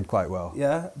track did quite well.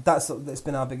 Yeah, it's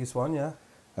been our biggest one, yeah.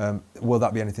 Will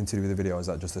that be anything to do with the video, or is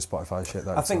that just the Spotify shit?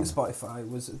 I think Spotify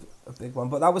was a big one,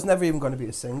 but that was never even going to be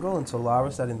a single until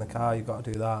Lara said in the car, you've got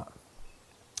to do that.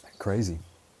 Crazy.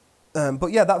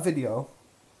 But yeah, that video,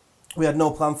 we had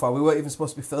no plan for. We weren't even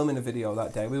supposed to be filming a video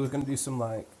that day. We were going to do some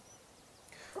like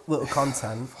little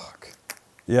content. Fuck.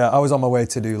 Yeah, I was on my way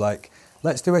to do like,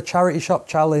 let's do a charity shop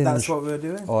challenge. That's what we were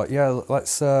doing. Or yeah,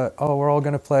 let's, we're all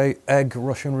going to play egg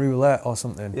Russian roulette or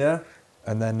something. Yeah.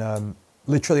 And then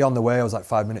literally on the way, I was like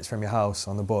 5 minutes from your house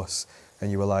on the bus,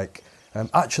 and you were like,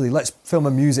 actually, let's film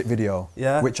a music video.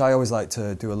 Yeah. Which I always like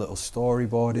to do a little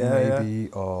storyboarding maybe,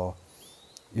 or,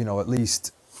 at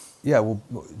least... Yeah, we'll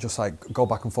just like go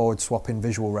back and forward, swapping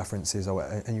visual references,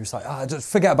 and you was like,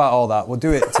 just forget about all that. We'll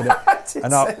do it today.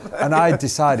 I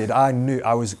decided,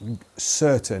 I was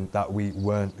certain that we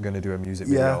weren't going to do a music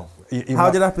video. How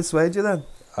did I persuade you then?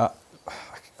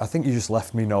 I think you just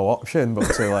left me no option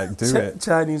but to like do it.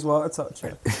 Chinese water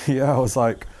toucher. Yeah, I was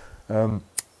like,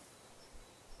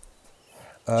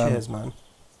 cheers, man.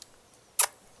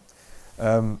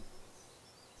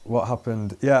 What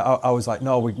happened? Yeah, I was like,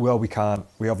 no, we can't.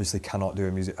 We obviously cannot do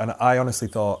a music. And I honestly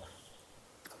thought,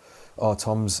 oh,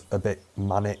 Tom's a bit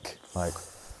manic. Like,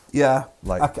 yeah,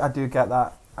 like I do get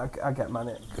that. I get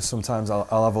manic. Sometimes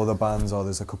I'll have other bands, or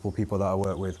there's a couple of people that I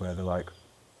work with where they're like,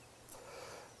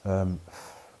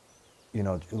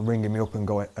 ringing me up and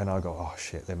going, and I go, oh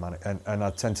shit, they're manic. And I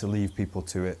tend to leave people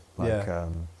to it. Like, I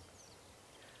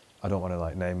don't want to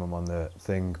like name them on the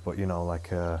thing, but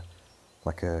like a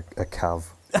Cav.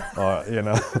 Or,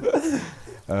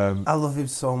 I love him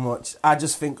so much. I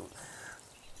just think,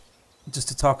 just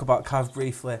to talk about Cav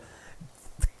briefly,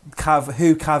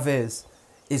 who Cav is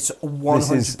 100%.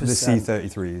 This is the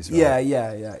C33s, Yeah. right?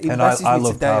 He and messaged I me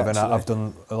love today, Cav, and actually. I've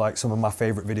done like some of my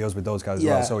favourite videos with those guys as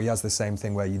well. So he has the same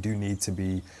thing where you do need to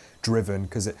be driven,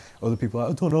 because other people are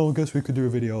like, I don't know, I guess we could do a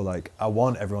video. Like, I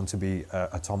want everyone to be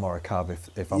a Tom or a Cav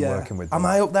if I'm working with them. Am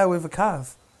I up there with a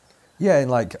Cav? Yeah, in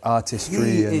like artistry.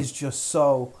 He is just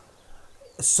so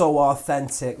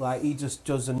authentic. Like, he just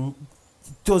does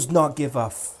not give a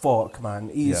fuck, man.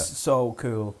 He's so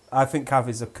cool. I think Cav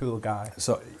is a cool guy.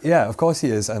 So yeah, of course he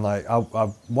is. And like, I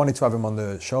wanted to have him on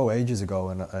the show ages ago,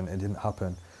 and it didn't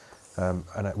happen.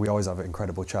 And we always have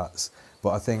incredible chats.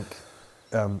 But I think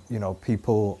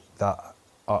people that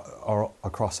are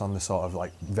across on the sort of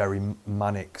like very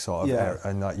manic sort of area,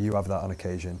 and that you have that on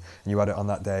occasion, and you had it on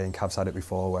that day, and Cav's had it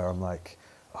before, where I'm like,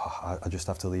 I just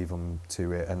have to leave them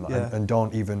to it, and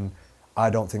don't even. I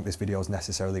don't think this video is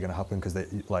necessarily going to happen, because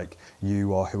like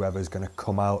you or whoever's going to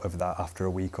come out of that after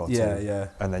a week or two,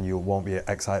 and then you won't be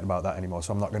excited about that anymore.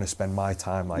 So I'm not going to spend my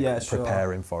time like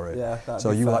preparing for it. Yeah,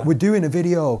 so you were like, we're doing a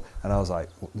video, and I was like,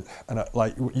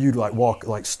 you'd like walk,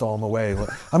 like storm away, like,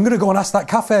 I'm going to go and ask that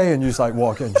cafe, and you just like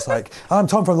walk in, just like, I'm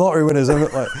Tom from Lottery Winners, and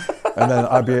then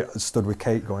I'd be stood with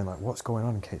Kate going like, what's going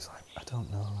on? And Kate's like, I don't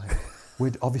know, like,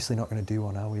 we're obviously not going to do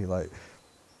one, are we? Like.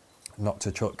 Not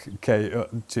to chuck Kate,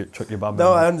 chuck your band.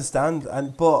 No, I understand,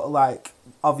 but like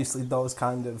obviously those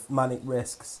kind of manic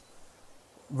risks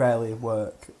rarely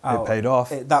work out. It paid off.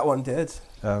 That one did.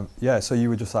 So you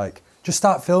were just like, just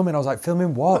start filming. I was like,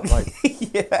 filming what? Like,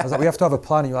 I was like, we have to have a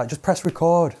plan. And you're like, just press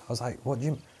record. I was like, what do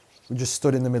you? We just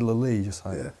stood in the middle of Lee, just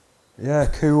like, yeah,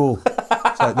 cool.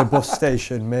 It's like the bus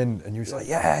station, Mint, and you were just like,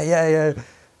 yeah.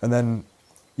 And then,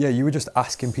 you were just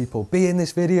asking people, be in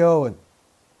this video,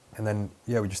 and then,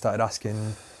 we just started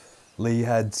asking Lee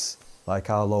heads, like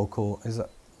our local.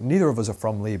 Neither of us are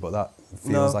from Lee, but that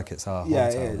feels like it's our hometown. Yeah,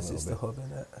 it is. It's the hub,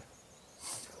 isn't it?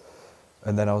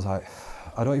 And then I was like,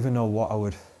 I don't even know what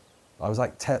I was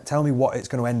like, tell me what it's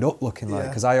going to end up looking like,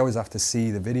 because I always have to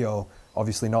see the video.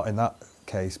 Obviously not in that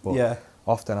case, but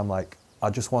often I'm like, I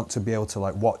just want to be able to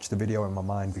like watch the video in my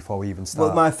mind before we even start.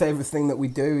 Well, my favourite thing that we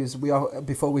do is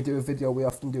before we do a video, we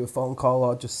often do a phone call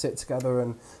or just sit together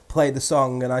and play the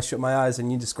song, and I shut my eyes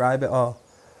and you describe it all.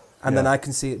 And then I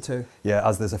can see it too. Yeah,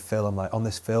 as there's a fill, I'm like, on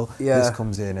this fill, Yeah. this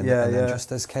comes in, and then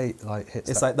just as Kate like hits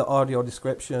It's that, like the audio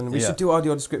description. We should do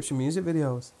audio description music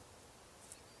videos.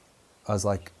 as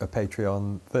like a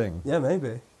Patreon thing. Yeah,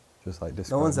 maybe. Just like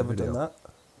No one's ever video. done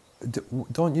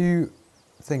that. Don't you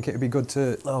think it'd be good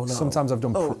to? Oh, no. Sometimes I've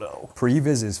done no.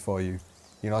 pre-vises for you.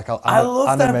 You know, like I'll I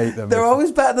love animate them. They're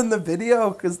always better than the video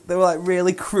because they were like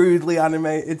really crudely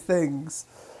animated things.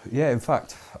 Yeah, in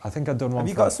fact, I think I've done one. Have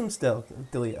you got some still?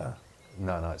 Deleter.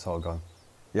 No, it's all gone.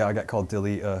 Yeah, I get called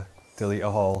Deleter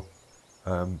Hall.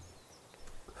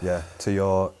 Yeah, to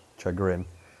your chagrin,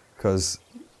 because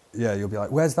you'll be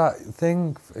like, "Where's that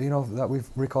thing? You know that we've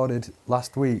recorded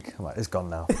last week?" I'm like, "It's gone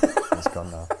now. It's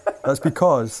gone now." That's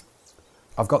because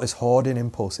I've got this hoarding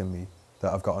impulse in me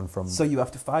that I've gotten from. So you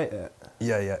have to fight it.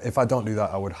 Yeah. If I don't do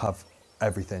that, I would have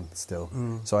everything still.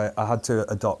 So I had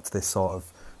to adopt this sort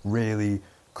of really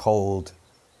cold,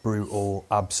 brutal,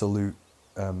 absolute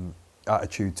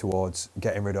attitude towards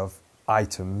getting rid of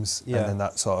items, and then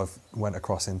that sort of went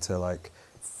across into like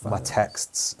my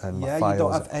texts and my files. Yeah, you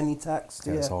don't have any text.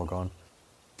 Yeah, it's all gone.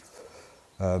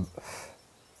 No,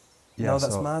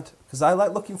 that's mad. Because I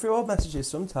like looking through old messages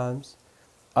sometimes.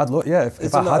 I'd look,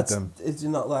 if I had them. Is it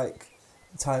not like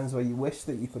times where you wish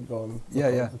that you could go and look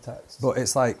at the text? But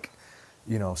it's like,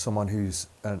 you know, someone who's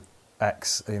an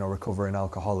ex, you know, recovering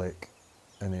alcoholic,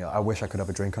 and you know, I wish I could have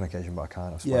a drink on occasion, but I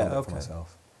can't. I've spoiled it for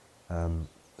myself.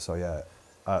 So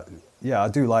I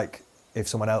do like if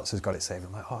someone else has got it saved.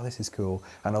 I'm like, oh, this is cool,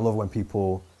 and I love when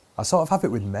people. I sort of have it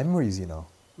with memories, you know.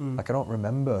 Like I don't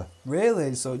remember.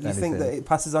 Really? So you think that it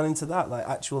passes on into that, like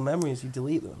actual memories? You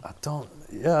delete them? I don't.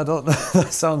 That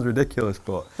sounds ridiculous,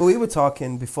 but. Well, we were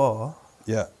talking before.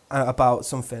 Yeah. About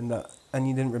something that, and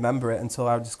you didn't remember it until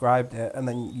I described it, and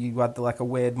then you had like a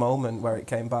weird moment where it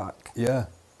came back. Yeah.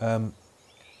 Do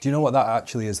you know what that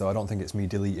actually is, though? I don't think it's me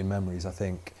deleting memories. I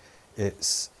think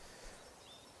it's.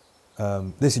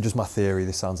 This is just my theory.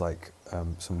 This sounds like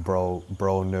some bro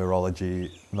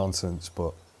neurology nonsense,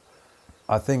 but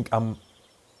I think I'm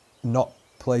not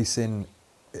placing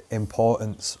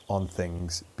importance on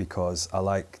things because I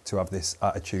like to have this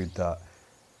attitude that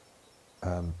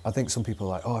I think some people are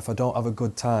like, oh, if I don't have a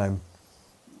good time,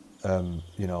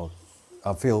 you know,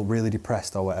 I feel really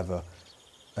depressed or whatever,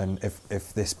 and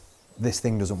if this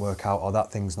thing doesn't work out or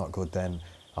that thing's not good, then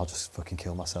I'll just fucking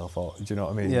kill myself, or do you know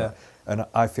what I mean? Yeah. And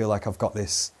I feel like I've got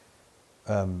this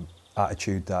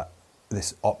attitude,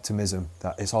 this optimism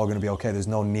that it's all going to be okay. There's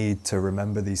no need to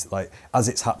remember these. Like as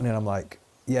it's happening, I'm like,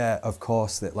 yeah, of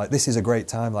course. That like this is a great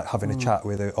time, like having a chat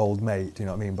with an old mate. Do you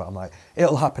know what I mean? But I'm like,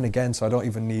 it'll happen again, so I don't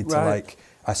even need to like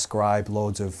ascribe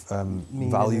loads of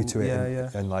value to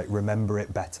it and like remember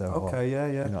it better. Okay,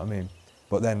 You know what I mean?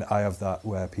 But then I have that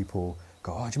where people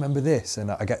go, oh, do you remember this?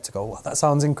 And I get to go, well, that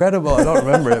sounds incredible. I don't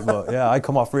remember it, but yeah, I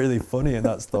come off really funny in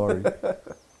that story.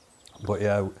 But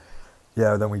yeah,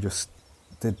 then we just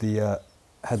did the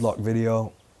headlock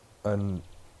video, and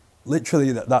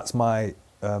literally that's my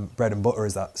bread and butter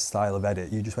is that style of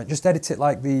edit. You just edit it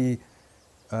like the,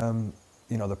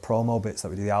 you know, the promo bits that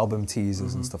we do, the album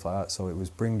teasers and stuff like that. So it was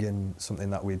bringing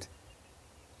something that we'd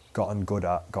gotten good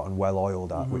at, gotten well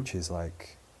oiled at, which is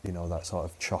like, you know, that sort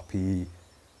of choppy,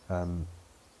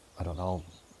 I don't know,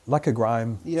 like a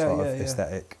grime sort of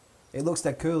aesthetic. It looks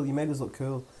dead cool. You made us look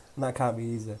cool, and that can't be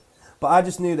easy. But I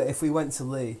just knew that if we went to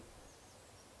Lee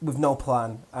with no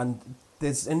plan, and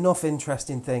there's enough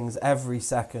interesting things every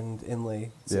second in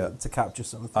Lee to capture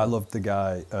something. I loved the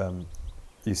guy,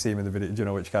 you see him in the video, do you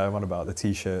know which guy I'm on about? The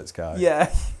T-shirts guy.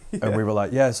 Yeah. And we were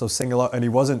like, yeah, so sing along. And he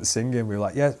wasn't singing. We were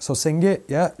like, yeah, so sing it,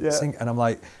 sing. And I'm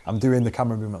like, I'm doing the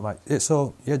camera movement. I'm like,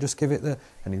 just give it the.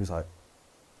 And he was like,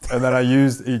 and then he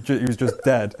was just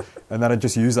dead. And then I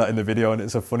just used that in the video, and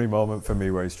it's a funny moment for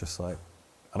me where he's just like,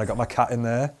 and I got my cat in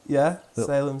there. Yeah,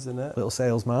 Salem's in it. Little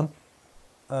salesman.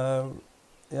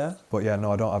 Yeah. But yeah,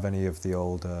 no, I don't have any of the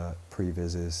old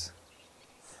pre-vises.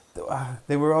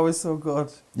 They were always so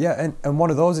good. Yeah, and one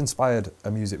of those inspired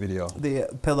a music video. The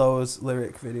Pillows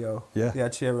lyric video. Yeah. The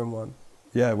Ed Sheeran one.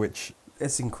 Yeah, which...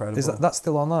 It's incredible. Is that's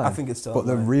still online? I think it's still online.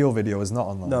 But the real video is not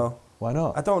online? No. Why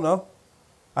not? I don't know.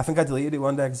 I think I deleted it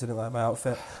one day because I didn't like my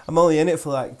outfit. I'm only in it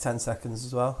for like 10 seconds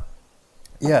as well.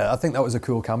 Yeah, I think that was a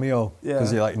cool cameo. Yeah.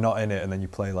 Because you're like not in it and then you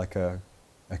play like a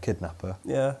kidnapper.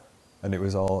 Yeah. And it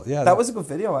was all... Yeah. That was a good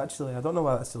video actually. I don't know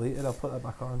why that's deleted. I'll put that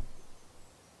back on.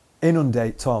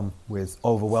 Inundate Tom with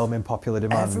overwhelming popular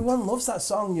demand. Everyone loves that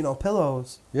song, you know,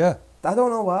 Pillows. Yeah. I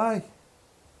don't know why.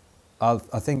 I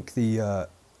think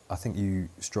you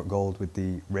struck gold with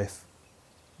the riff.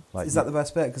 Like Is that the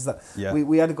best bit? Because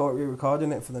we had to go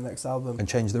re-recording it for the next album. And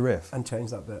change the riff? And change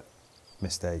that bit.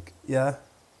 Mistake. Yeah.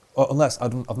 Unless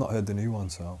I've not heard the new one,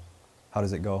 so... How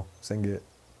does it go? Sing it.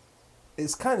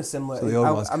 It's kind of similar. So the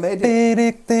old ones. I made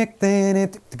it.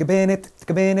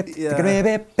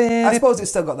 Yeah. I suppose it's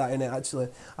still got that in it, actually.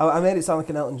 I made it sound like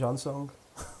an Elton John song.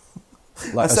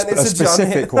 Like I sent it a to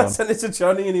specific Johnny. one. I sent it to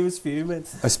Johnny and he was fuming.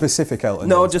 A specific Elton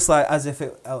No, John. just like as if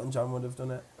Elton John would have done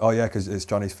it. Oh yeah, because it's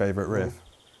Johnny's favourite riff.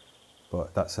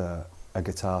 But that's a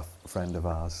guitar friend of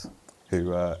ours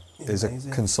who is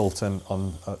amazing. a consultant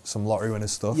on some lottery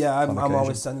winners stuff. Yeah, on I'm occasion.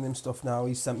 always sending him stuff now.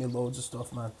 He's sent me loads of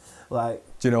stuff, man. Like,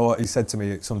 Do you know what he said to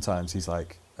me sometimes? He's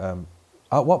like,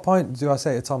 at what point do I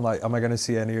say to Tom, like, am I going to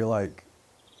see any, like,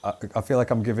 I feel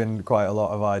like I'm giving quite a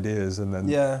lot of ideas and then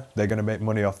yeah. they're going to make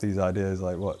money off these ideas.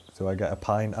 Like, what, do I get a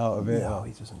pint out of it? No,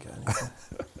 he doesn't get anything.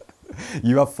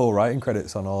 You have full writing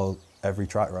credits on every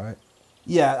track, right?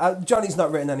 Yeah, Johnny's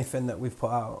not written anything that we've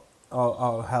put out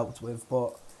or helped with,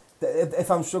 but if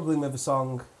I'm struggling with a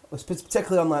song,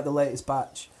 particularly on like the latest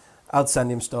batch, I'd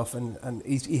send him stuff, and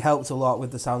he helped a lot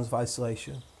with the Sounds of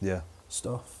Isolation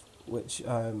stuff, which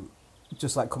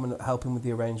just like helping with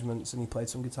the arrangements, and he played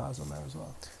some guitars on there as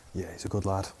well. Yeah, he's a good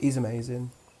lad. He's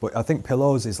amazing. But I think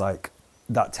Pillows is like,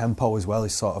 that tempo as well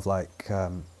is sort of like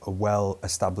well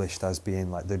established as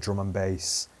being like the drum and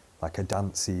bass, like a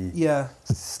dancey. Yeah.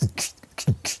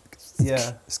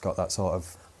 Yeah. It's got that sort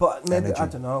of But maybe, energy. I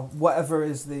don't know, whatever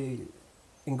is the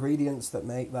ingredients that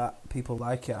make that people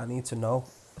like it, I need to know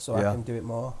so I can do it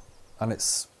more. And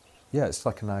it's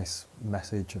like a nice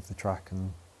message of the track,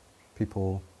 and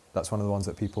people, that's one of the ones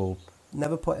that people...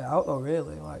 Never put it out though,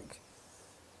 really. Like,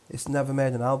 it's never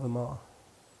made an album or...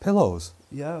 Pillows?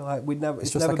 Yeah, like It's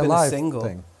it's just never like a been live a single.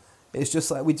 thing. It's just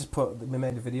like we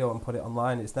made a video and put it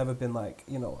online. It's never been like,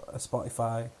 you know, a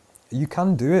Spotify. You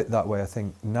can do it that way, I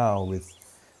think, now with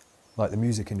like the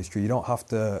music industry. You don't have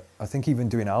to, I think even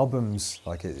doing albums,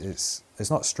 like it's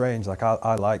not strange. Like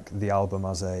I like the album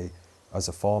as a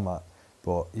format,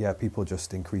 but yeah, people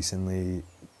just increasingly,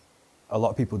 a lot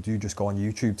of people do just go on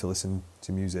YouTube to listen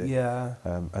to music. Yeah.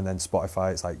 And then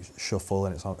Spotify, it's like shuffle,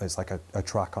 and it's like a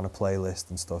track on a playlist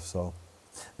and stuff. So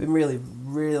Been really,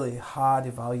 really hard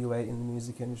evaluating the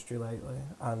music industry lately,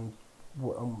 and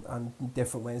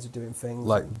different ways of doing things.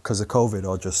 like because of COVID,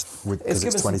 or just because It's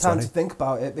given it's some 2020. time to think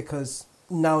about it, because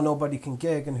now nobody can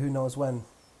gig, and who knows when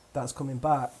that's coming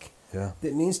back. Yeah.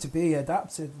 It needs to be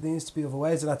adapted. There needs to be other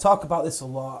ways, and I talk about this a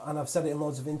lot, and I've said it in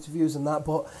loads of interviews and that.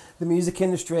 But the music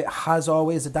industry has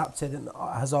always adapted and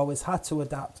has always had to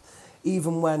adapt,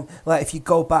 even when, like, if you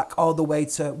go back all the way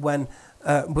to when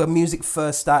music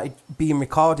first started being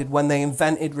recorded, when they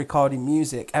invented recording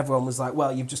music, everyone was like,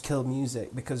 "Well, you've just killed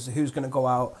music, because who's going to go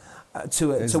out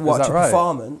to watch a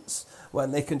performance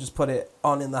when they can just put it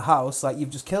on in the house? Like, you've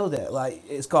just killed it. Like,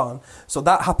 it's gone." So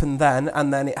that happened then,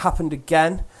 and then it happened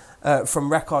again.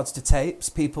 From records to tapes,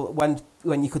 people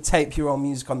when you could tape your own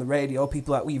music on the radio,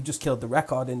 people were like, "Well, you've just killed the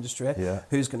record industry. Yeah.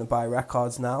 Who's going to buy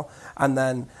records now?" And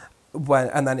then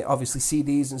it obviously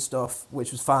CDs and stuff,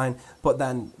 which was fine. But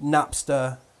then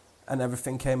Napster and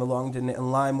everything came along, didn't it? And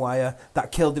LimeWire,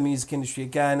 that killed the music industry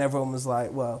again. Everyone was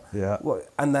like, "Well, Yeah. what?"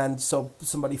 And then so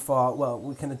somebody thought, "Well,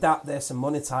 we can adapt this and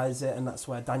monetize it," and that's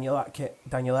where Daniel Ek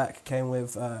came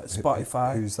with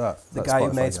Spotify. Who's that? The That guy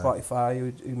who Spotify made guy?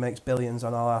 Spotify, who makes billions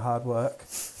on all our hard work,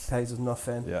 pays us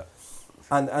nothing. Yeah.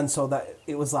 And so that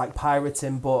it was like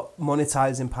pirating, but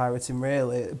monetizing pirating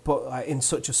really, but like in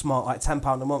such a small, like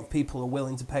 £10 a month, people are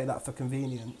willing to pay that for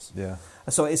convenience. Yeah.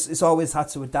 So it's always had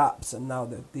to adapt, and now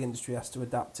the industry has to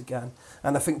adapt again.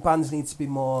 And I think bands need to be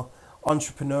more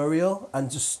entrepreneurial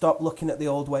and just stop looking at the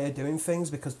old way of doing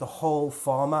things, because the whole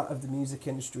format of the music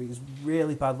industry is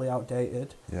really badly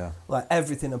outdated. Yeah. Like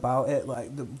everything about it,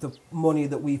 like the money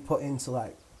that we put into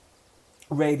like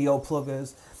radio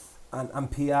pluggers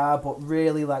and PR, but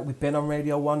really, like, we've been on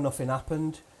Radio 1, nothing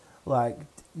happened. Like,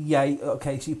 yeah,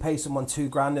 okay, so you pay someone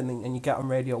 $2,000 and you get on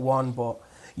Radio 1, but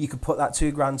you could put that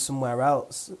 $2,000 somewhere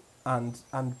else and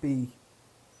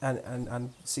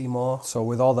see more. So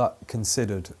with all that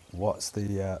considered, what's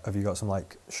the have you got some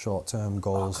like short-term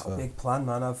goals I've got for? a big plan,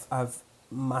 man. I've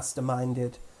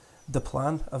masterminded the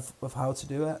plan of how to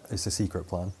do it. It's a secret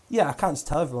plan. Yeah, I can't just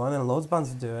tell everyone, and loads of bands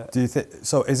will do it. Do you think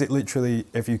so? Is it literally,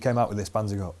 if you came out with this,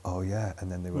 bands would go, "Oh yeah,"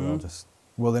 and then they would all just,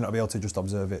 will they not be able to just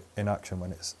observe it in action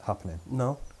when it's happening?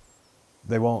 No.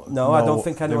 They won't. No, I don't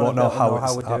think anyone will know how we're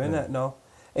happening. doing it. No,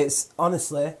 it's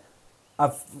honestly,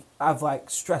 I've like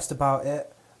stressed about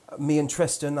it. Me and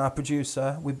Tristan, our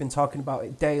producer, we've been talking about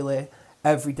it daily,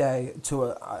 every day,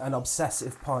 to an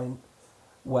obsessive point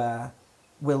where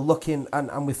we're looking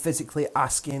and we're physically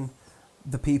asking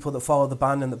the people that follow the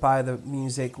band and that buy the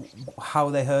music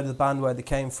how they heard of the band, where they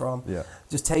came from. Yeah.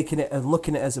 Just taking it and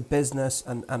looking at it as a business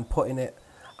and putting it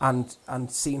and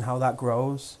seeing how that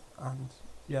grows. And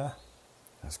yeah,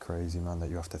 That's crazy, man, that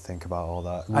you have to think about all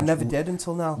that. I never did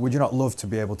until now. Would you not love to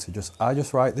be able to I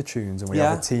just write the tunes and we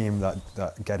have a team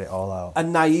that get it all out?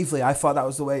 And naively, I thought that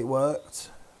was the way it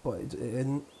worked, but it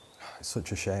didn't. It's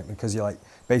such a shame because you're like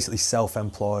basically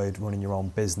self-employed, running your own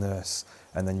business,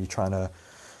 and then you're trying to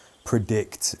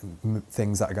predict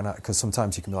things that are going to... Because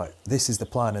sometimes you can be like, this is the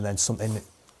plan, and then something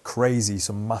crazy,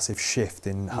 some massive shift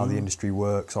in how the industry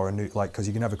works, or a new... Like, because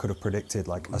you never could have predicted,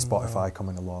 like, a Spotify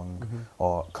coming along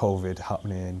or COVID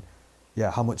happening.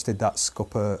 Yeah, how much did that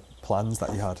scupper plans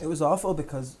that you had? It was awful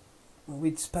because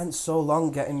we'd spent so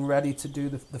long getting ready to do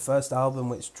the first album,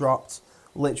 which dropped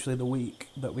literally the week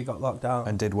that we got locked down.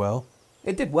 And did well?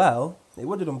 It did well. It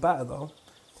would have done better, though.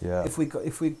 Yeah. If we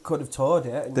could have toured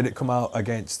it. Did it come out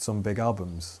against some big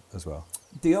albums as well?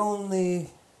 The only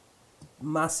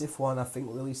massive one I think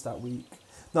released that week.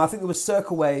 No, I think there was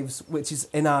Circle Waves, which is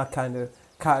in our kind of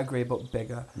category but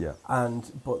bigger. Yeah.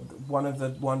 But one of the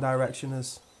One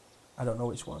Directioners, I don't know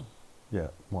which one. Yeah,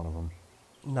 one of them.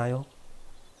 Niall.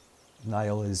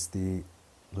 Niall is the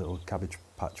little Cabbage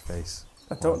Patch face.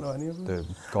 I don't know any of them.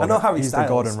 I know Harry He's Styles, the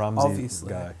Gordon Ramsay obviously.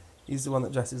 guy. He's the one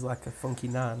that dresses like a funky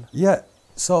nan. Yeah,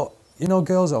 so, you know,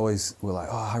 girls always were like,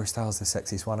 oh, Harry Styles the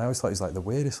sexiest one. I always thought he was like the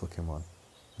weirdest looking one.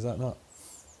 Is that not?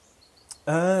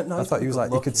 No, I thought he was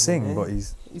like, he could sing, but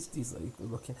he's like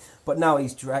good looking. But now he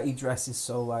dresses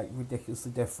so like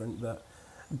ridiculously different that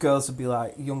girls would be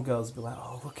like, young girls would be like,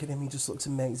 oh, look at him, he just looks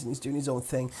amazing, he's doing his own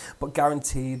thing. But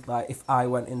guaranteed, like, if I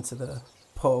went into the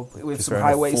pub with just some wearing a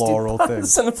high-waisted floral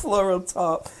pants and a floral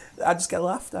top, I'd just get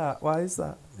laughed at. Why is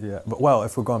that? Yeah, but well,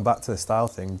 if we're going back to the style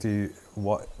thing,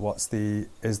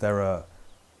 is there a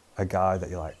guy that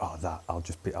you're like, oh, that,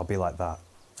 I'll be like that?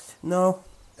 No.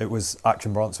 It was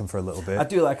Action Bronson for a little bit. I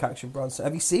do like Action Bronson.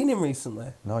 Have you seen him recently?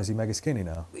 No, is he mega skinny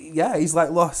now? Yeah, he's like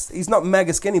lost. He's not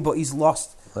mega skinny, but he's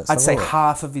lost, I'd say,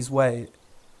 half of his weight.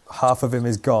 Half of him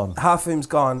is gone. Half of him's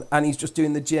gone, and he's just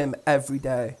doing the gym every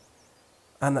day.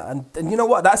 And you know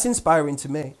what? That's inspiring to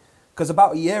me. Because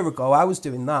about a year ago, I was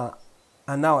doing that,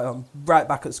 and now I'm right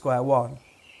back at square one.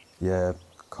 Yeah,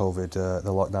 COVID, the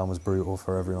lockdown was brutal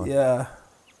for everyone. Yeah.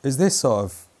 Is this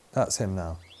that's him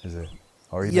now, is it?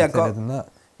 Or even thinner than that?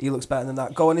 He looks better than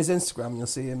that. Go on his Instagram and you'll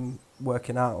see him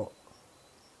working out.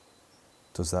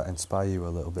 Does that inspire you a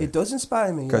little bit? It does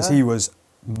inspire me, because he was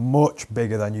much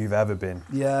bigger than you've ever been.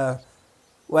 Yeah.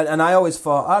 And I always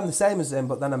thought, I'm the same as him,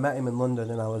 but then I met him in London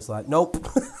and I was like, nope.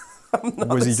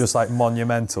 Was he just like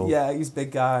monumental? Yeah, he's a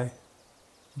big guy.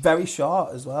 Very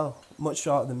short as well. Much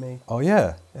shorter than me. Oh,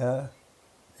 yeah? Yeah.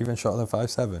 Even shorter than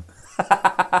 5'7"?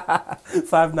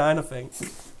 5'9", I think.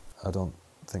 I don't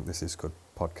think this is good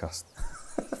podcast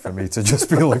for me to just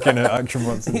be looking at Action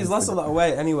Bronson. He's lost a lot of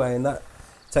weight anyway, and that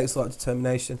takes a lot of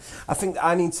determination. I think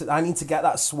I need to get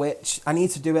that switch. I need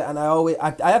to do it, and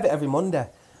I have it every Monday.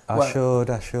 I should.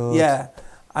 Yeah,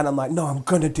 and I'm like, no, I'm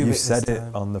gonna do it. You've said it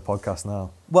on the podcast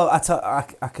now. Well,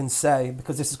 I can say,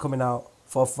 because this is coming out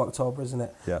 4th of October, isn't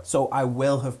it? Yeah. So I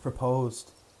will have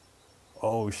proposed.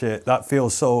 Oh shit! That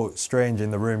feels so strange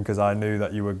in the room because I knew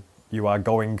that you are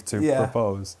going to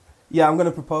propose. Yeah, I'm going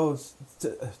to propose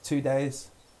 2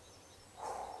 days.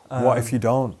 What if you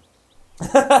don't?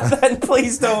 Then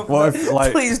please don't.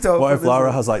 Please don't. What if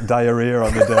Laura has like diarrhea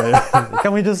on the day?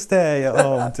 Can we just stay at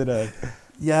home today?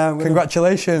 Yeah.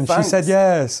 Congratulations. Thanks. She said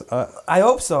yes. I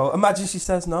hope so. Imagine she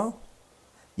says no.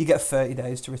 You get 30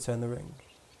 days to return the ring.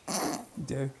 You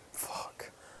do.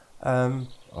 Fuck.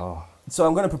 So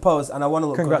I'm going to propose, and I want to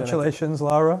look. Congratulations,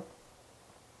 Laura.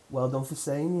 Well done for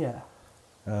saying yeah.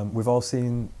 We've all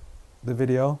seen the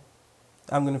video.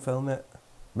 I'm going to film it.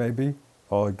 Maybe.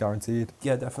 Or guaranteed.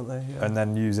 Yeah, definitely. Yeah. And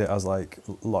then use it as like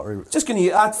lottery. Just going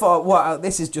to. I thought,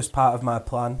 this is just part of my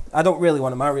plan. I don't really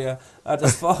want to marry her. I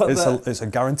just thought it's a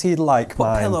guaranteed like.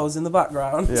 Put pillows in the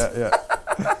background. Yeah.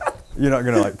 You're not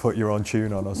going to like put your own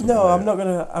tune on or something. No, I'm not going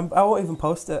to. I won't even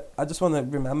post it. I just want to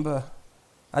remember.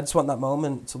 I just want that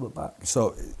moment to look back.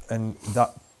 So, and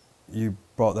that, you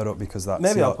brought that up because that's...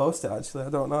 Maybe I'll post it, actually. I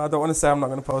don't know. I don't want to say I'm not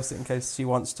going to post it in case she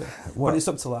wants to. But it's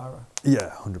up to Lara.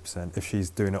 Yeah, 100%. If she's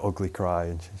doing an ugly cry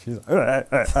and she's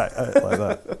like, like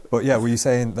that. But yeah, were you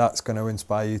saying that's going to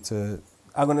inspire you to...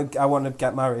 I want to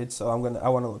get married, so I want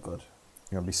to look good.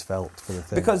 You're going to be svelte for the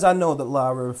thing. Because I know that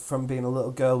Lara, from being a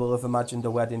little girl, will have imagined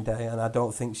a wedding day, and I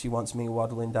don't think she wants me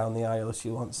waddling down the aisle. She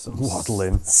wants some...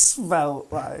 Waddling? Svelte,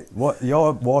 like... What?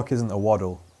 Your walk isn't a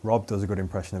waddle. Rob does a good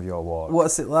impression of your walk.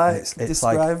 What's it like? It's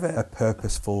Describe like it. A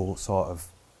purposeful sort of...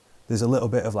 There's a little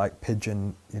bit of like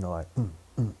pigeon,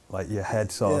 like your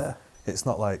head sort of... It's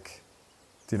not like...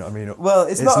 Do you know what I mean? Well,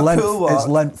 it's not a cool walk. It's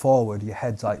leant forward. Your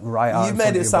head's like right out. You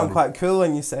made it sound quite cool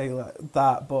when you say like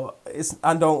that, but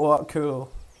I don't walk cool.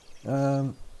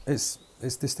 It's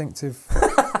distinctive.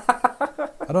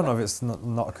 I don't know if it's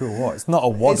not a cool what. It's not a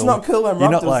waddle. It's not cool when You're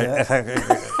Rob not does like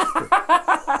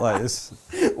it. like it's.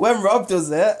 When Rob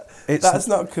does it, that's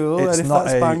not cool. It's And if not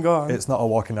that's bang on. It's not a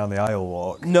walking down the aisle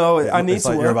walk. No, I need it's to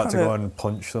like work you're about on to go it. and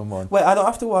punch someone. Wait, I don't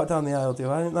have to walk down the aisle, do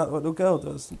I? Isn't that what the girl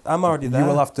does? I'm already there. You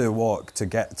will have to walk to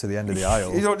get to the end of the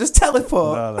aisle. You don't just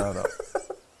teleport. No.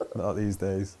 Not these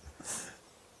days.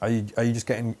 Are you just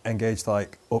getting engaged to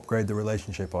like upgrade the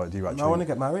relationship, or do you actually? I want to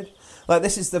get married. Like,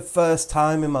 this is the first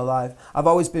time in my life. I've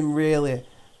always been really,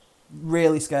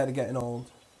 really scared of getting old.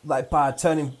 Like, bad,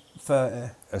 turning 30.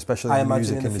 Especially I in the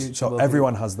imagine music in the industry. future So will be.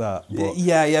 everyone has that. But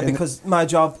Yeah, because my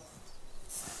job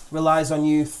relies on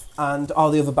youth, and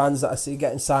all the other bands that I see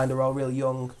getting signed are all really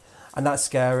young, and that's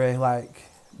scary, like,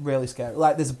 really scary.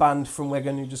 Like, there's a band from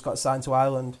Wigan who just got signed to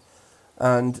Ireland,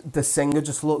 and the singer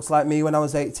just looks like me when I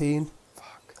was 18.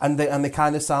 Fuck. And they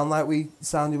kind of sound like we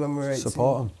sounded when we were 18.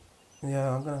 Support them.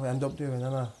 Yeah, I'm going to end up doing,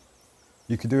 aren't I?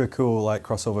 You could do a cool like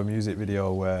crossover music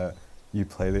video where you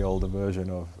play the older version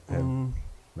of him.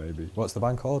 Maybe. What's the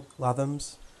band called?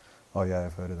 Lathams. Oh yeah,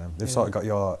 I've heard of them. They've Yeah. sort of got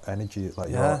your energy, like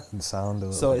Yeah. your sound. A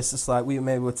little So bit. it's just like,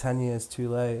 maybe we're 10 years too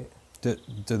late. Do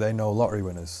they know lottery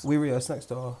winners? We rehearse next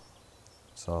door.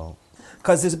 So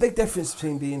Because there's a big difference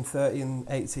between being 30 and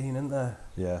 18, isn't there?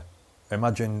 yeah,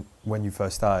 imagine when you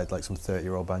first started, like some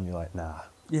 30-year-old band, you're like, nah,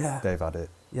 Yeah. they've had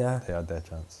it. Yeah. They had their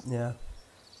chance. Yeah.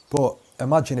 But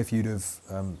imagine if you'd have,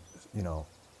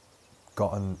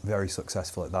 gotten very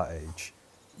successful at that age,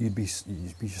 you'd be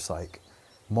just like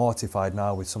mortified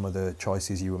now with some of the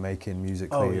choices you were making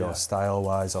musically or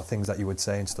style-wise or things that you would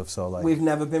say and stuff. So like, We've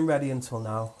never been ready until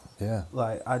now. yeah,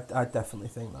 Like, I definitely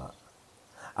think that.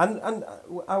 And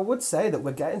I would say that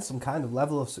we're getting some kind of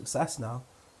level of success now.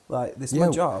 Like, this is my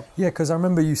job. yeah. Because I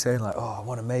remember you saying like, oh, I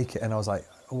want to make it, and I was like,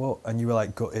 well, and you were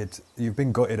like gutted. You've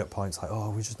been gutted at points like, oh,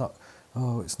 we're just not.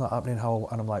 Oh, it's not happening how,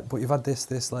 and I'm like, but you've had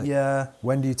this, like, Yeah.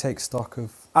 when do you take stock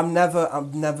of? I'm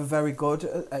never very good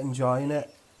at enjoying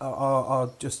it or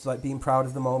just like being proud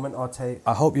of the moment or take.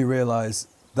 I hope you realise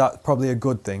that's probably a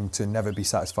good thing to never be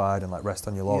satisfied and like rest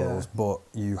on your laurels, but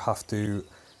you have to,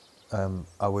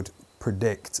 I would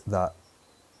predict that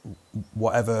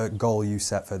whatever goal you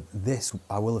set for this,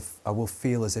 I will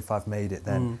feel as if I've made it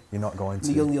then. You're not going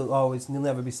to. You'll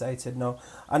never be sated, no.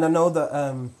 And I know that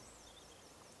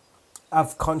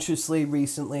I've consciously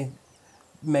recently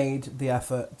made the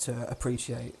effort to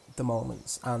appreciate the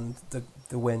moments and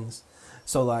the wins.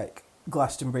 So like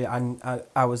Glastonbury,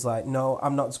 I was like, no,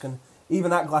 I'm not just going to...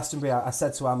 Even at Glastonbury, I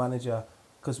said to our manager,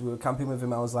 because we were camping with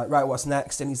him, I was like, right, what's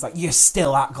next? And he's like, you're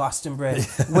still at Glastonbury.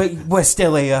 We're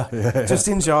still here. Yeah. Just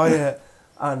enjoy it.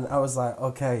 And I was like,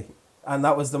 okay. And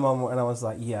that was the moment when I was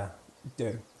like, yeah,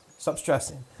 do. Stop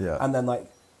stressing. Yeah. And then like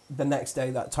the next day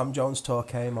that Tom Jones tour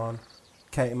came on,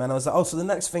 and I was like, oh, so the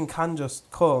next thing can just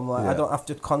come. Like, I don't have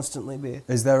to constantly be...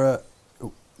 Is there a,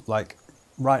 like,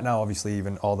 right now, obviously,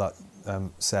 even all that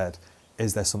said,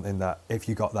 is there something that, if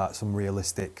you got that, some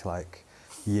realistic, like,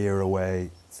 year away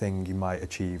thing you might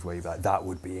achieve where you're like, that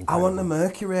would be incredible? I want the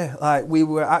Mercury. Like, we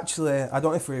were actually, I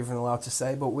don't know if we're even allowed to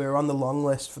say, but we were on the long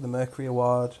list for the Mercury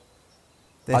Award.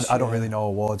 I don't really know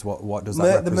awards. What does that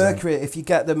represent? The Mercury, if you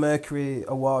get the Mercury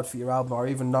Award for your album or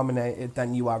even nominated,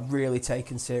 then you are really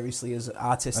taken seriously as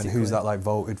artistically. And who's that like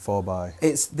voted for by?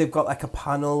 They've got like a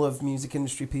panel of music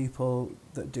industry I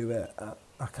don't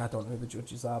know who the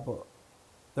judges are, but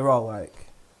they're all like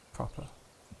proper.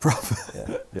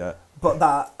 Yeah. Yeah. But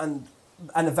that and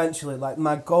eventually, like,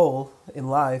 my goal in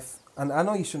life, and I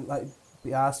know you shouldn't like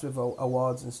be asked with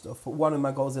awards and stuff, but one of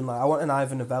my goals in life, I want an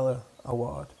Ivor Novello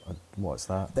Award. What's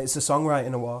that? It's a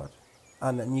songwriting award,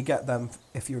 and then you get them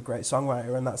if you're a great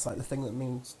songwriter, and that's like the thing that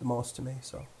means the most to me.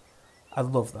 So I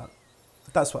love that.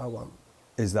 That's what I want.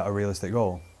 Is that a realistic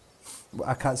goal?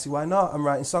 I can't see why not. I'm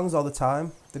writing songs all the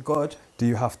time. They're good. Do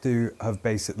you have to have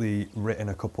basically written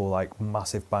a couple like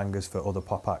massive bangers for other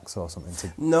pop acts or something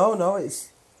to? No,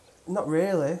 it's not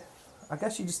really. I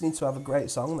guess you just need to have a great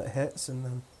song that hits, and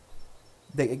then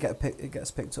it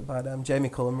gets picked up by them. Jamie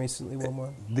Cullum recently won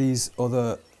one. These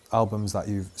other albums that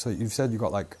you've said you've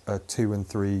got like a 2 and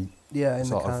 3. Yeah, in the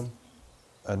sort can. of,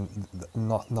 and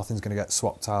nothing's going to get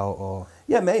swapped out, or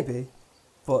Yeah, maybe,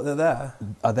 but they're there.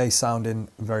 are they sounding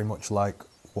very much like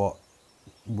what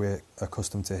we're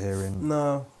accustomed to hearing?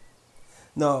 No.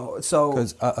 So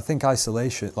Because I think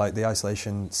the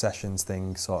isolation sessions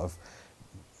thing, sort of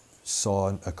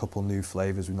saw a couple new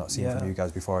flavours we've not seen from you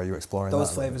guys before. Are you exploring those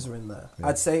that? flavours are in there. Yeah.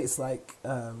 I'd say it's like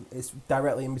it's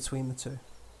directly in between the two,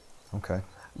 Okay.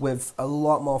 with a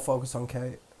lot more focus on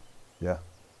Kate, Yeah.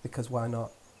 because why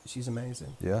not? She's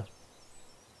amazing. Yeah.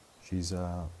 She's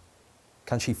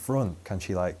can she front? Can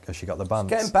she like? Has she got the bands?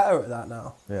 Getting better at that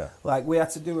now. Yeah. Like we had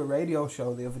to do a radio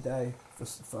show the other day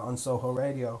on Soho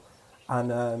Radio,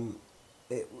 and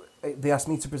they asked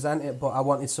me to present it, but I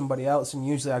wanted somebody else, and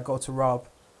usually I go to Rob,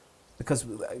 because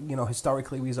you know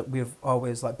historically we've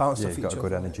always like bounced off each other. You've got a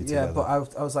good energy Yeah, together.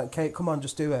 but I was like, Kate, come on,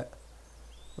 just do it,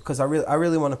 because I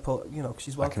really want to put, you know, because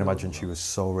she's. I can imagine she was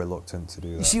so reluctant to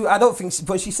do that. I don't think,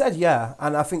 but she said yeah,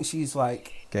 and I think she's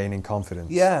like Gaining confidence.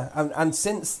 yeah, and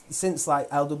since like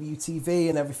LWTV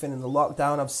and everything in the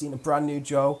lockdown, I've seen a brand new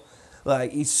Joe.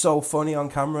 Like he's so funny on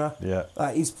camera. Yeah.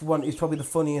 Like he's probably the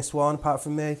funniest one apart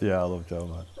from me. Yeah, I love Joe,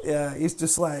 man. Yeah, he's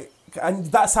just like, and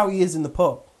that's how he is in the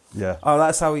pub. Yeah. Oh,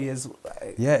 that's how he is.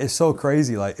 Yeah, it's so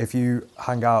crazy. Like if you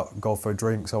hang out, go for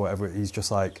drinks or whatever, he's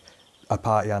just like a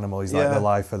party animal. He's like Yeah. the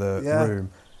life of the Yeah. room,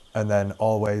 and then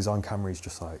always on camera, he's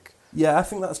just like. Yeah, I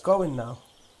think that's going now.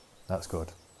 That's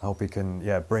good. I hope he can,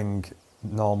 bring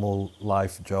normal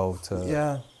life Joe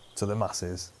to the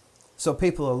masses. So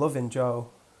people are loving Joe.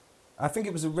 I think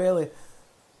it was a really.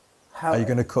 Are you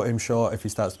going to cut him short if he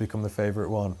starts to become the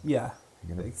favourite one? Yeah,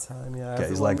 You're gonna big time. Yeah, get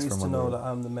his everyone legs needs from to know under that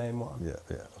I'm the main one.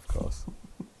 Yeah, of course.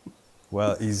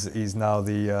 Well, he's now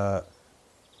the.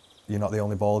 You're not the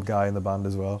only bald guy in the band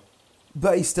as well.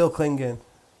 But he's still clinging.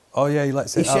 Oh yeah, he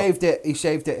lets it out. He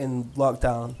shaved it in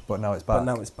lockdown. But now it's back. But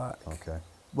now it's back. Okay.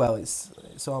 Well, it's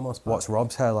almost back. What's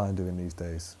Rob's hairline doing these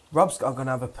days? Rob's going to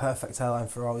have a perfect hairline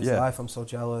for all his Yeah. life. I'm so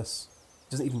jealous.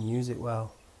 Doesn't even use it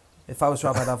well. If I was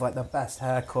Rob, I'd have like the best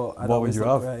haircut. I'd What always would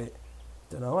you look have? Great.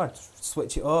 Don't know. I'd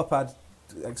switch it up. I'd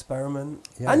experiment.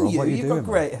 Yeah, and Rob, what are you you've doing, got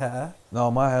great hair.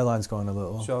 No, my hairline's going a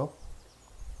little. Show.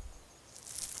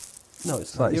 No,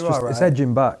 it's It's not. like You're it's all right. it's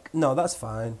edging back. No, that's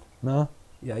fine. No,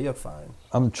 Yeah, you're fine.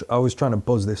 I was trying to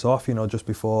buzz this off, just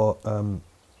before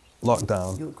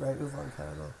lockdown. You look great with long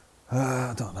hair though.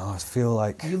 I don't know. I feel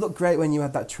like You look great when you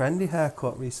had that trendy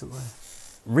haircut recently.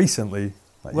 recently,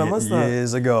 like When was that?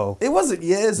 years ago, It wasn't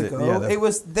years The- ago. yeah, the- It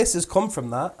was. This has come from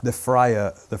that. the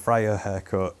Fryer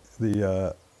haircut.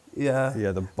 The Yeah.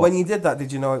 the When you did that,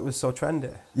 did you know it was so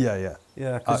trendy? yeah.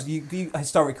 Yeah, because you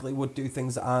historically would do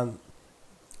things that aren't.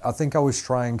 I think I was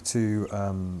trying to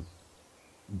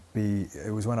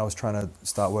it was when I was trying to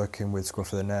start working with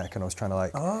Scruff of the Neck, and I was trying to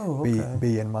like Oh, okay.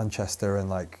 be in Manchester and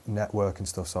like network and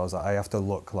stuff. So I was like, I have to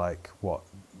look like what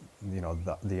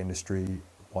that the industry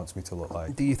wants me to look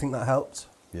like. Do you think that helped?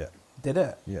 Yeah, Did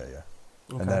it? yeah.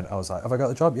 Okay. And then I was like, have I got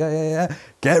the job? Yeah.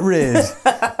 Get rid.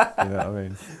 You know what I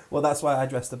mean? Well, that's why I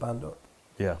dressed the band up.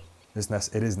 Yeah,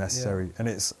 it is necessary, and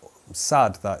it's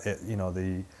sad that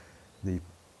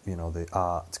the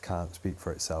art can't speak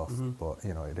for itself. Mhm. But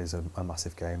it is a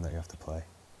massive game that you have to play.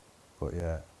 But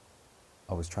yeah,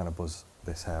 I was trying to buzz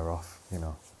this hair off.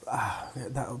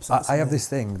 That upsets I have me. this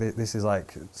thing. This is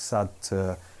like sad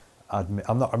to admit.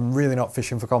 I'm really not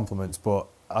fishing for compliments, but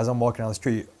as I'm walking down the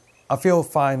street, I feel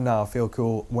fine now. I feel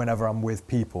cool whenever I'm with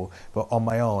people. But on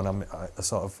my own, I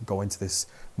sort of go into this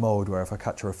mode where if I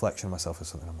catch a reflection of myself or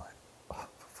something, I'm like, oh,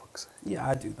 for fuck's sake. Yeah,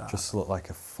 I do that. Just look like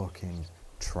a fucking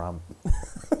tramp.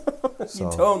 You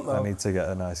don't, though. I need to get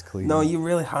a nice clean. No, you're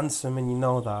really handsome, and you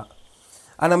know that.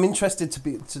 And I'm interested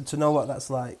to know what that's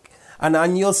like.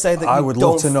 And you'll say that I you would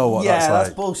don't love to know what yeah, that's that's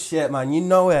like. bullshit, man. You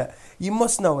know it. You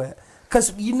must know it.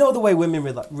 Because you know the way women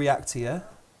react to you.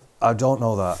 I don't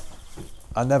know that.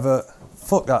 I never.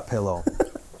 Fuck that pillow.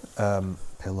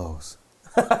 Pillows.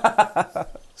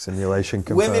 Simulation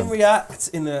confirmed. Women react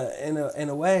in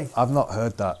a way. I've not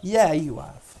heard that. Yeah, you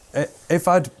have. If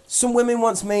I'd Some women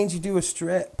once made you do a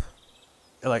strip.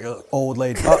 like an old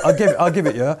lady, I'll give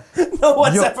it you. No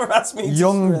one's Yo- ever asked me to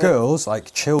Young strip. girls,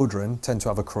 like children, tend to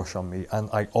have a crush on me, and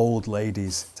like old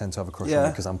ladies tend to have a crush on Yeah. me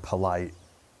because I'm polite.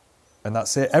 And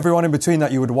that's it. Everyone in between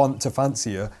that you would want to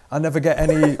fancy you, I never get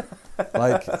any.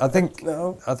 Like I think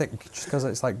just because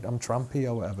it's like I'm trampy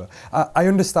or whatever. I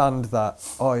understand that.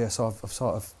 Oh yeah, so I've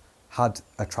sort of had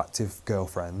attractive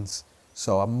girlfriends,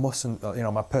 so I mustn't.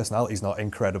 My personality's not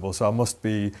incredible, so I must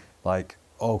be like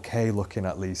okay looking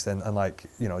at least, and like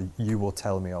you will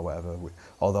tell me or whatever.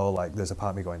 Although like there's a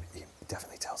part of me going, he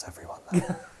definitely tells everyone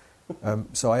that.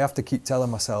 So I have to keep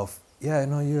telling myself, yeah,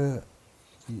 no,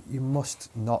 you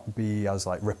must not be as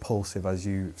like repulsive as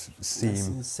you seem. It's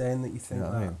insane that you think You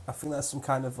know that. what I mean? I think that's some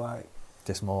kind of like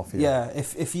Dysmorphia. yeah.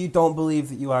 If you don't believe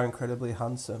that you are incredibly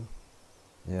handsome,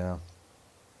 Yeah.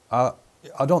 I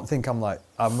don't think I'm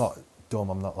not dumb.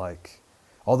 I'm not like.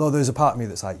 Although there's a part of me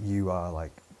that's like, you are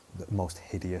like the most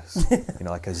hideous.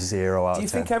 Like a 0 out of 10. do you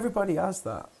think everybody has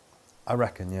that? I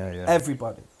reckon, yeah.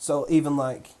 Everybody. So even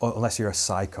like Unless you're a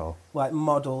psycho.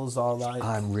 models or like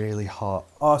I'm really hot.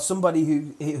 or somebody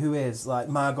who is like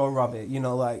Margot Robbie, you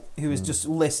know, like who is just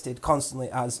listed constantly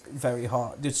as very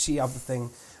hot. Does she have the thing?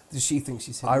 Does she think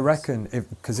she's hideous? I reckon,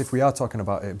 because if we are talking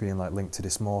about it being like linked to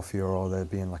dysmorphia or there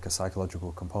being like a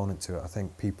psychological component to it, I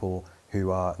think people who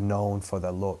are known for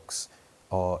their looks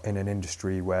or in an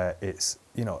industry where it's,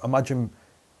 you know, imagine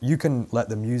you can let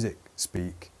the music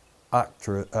speak.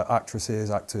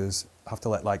 Actresses, actors have to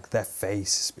let like their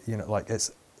face, you know, like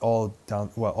it's all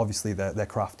down. Well, obviously their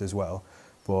craft as well,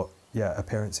 but yeah,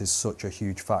 appearance is such a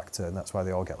huge factor, and that's why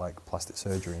they all get like plastic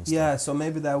surgery and stuff. Yeah, so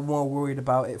maybe they're more worried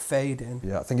about it fading.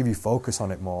 Yeah, I think if you focus on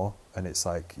it more, and it's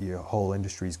like your whole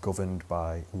industry is governed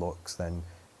by looks, then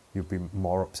you'd be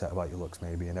more upset about your looks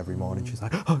maybe. And every morning she's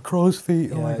like, oh, crow's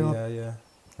feet. Oh my god. Yeah. You know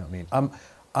what I mean?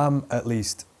 I'm at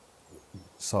least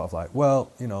sort of like,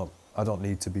 well, you know, I don't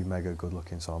need to be mega good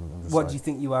looking, so I'm just What like, do you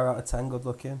think you are out of 10 good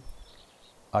looking?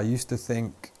 I used to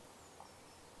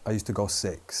go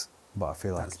 6, but I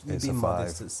feel like You're it's a being 5.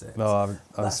 modest at 6. No, I'm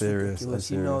That's serious. I'm ridiculous.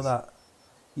 serious.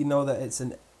 You know that it's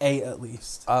an 8 at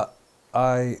least.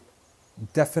 I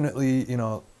definitely, you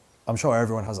know, I'm sure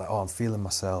everyone has like, oh, I'm feeling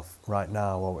myself right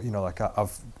now, or you know, like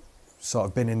I've sort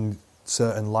of been in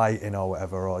certain lighting or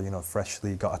whatever, or you know,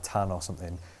 freshly got a tan or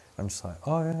something. I'm just like,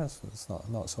 oh yeah, it's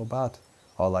not so bad.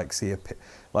 Or like see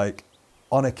like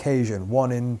on occasion,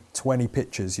 1 in 20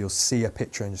 pictures, you'll see a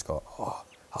picture and just go, oh,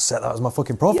 I'll set that as my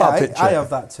fucking profile picture. I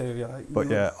have that too. Yeah. But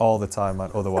yeah, all the time,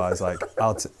 man. Otherwise, like,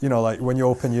 you know, like when you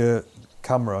open your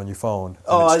camera on your phone,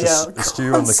 and it's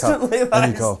you on the camera,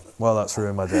 and you go, well, that's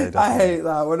ruined my day. Definitely. I hate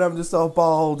that when I'm just all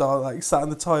bald or like sat in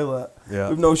the toilet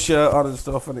with no shirt on and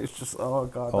stuff, and it's just, oh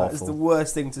god, that is the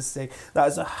worst thing to see. That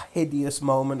is a hideous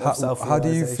moment of self-realization. How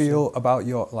do you feel about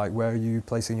your, like, where are you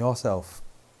placing yourself?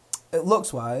 It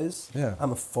looks wise, yeah,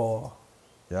 I'm a 4.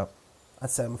 Yep. I'd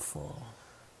say I'm a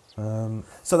 4.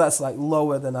 So that's like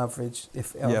lower than average.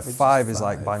 If yeah, 5 is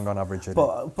like bang on average.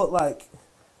 But like,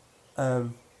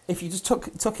 if you just took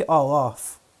it all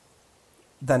off,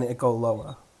 then it'd go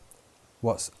lower.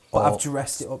 But I've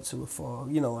dressed it up to a 4.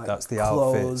 You know, like that's the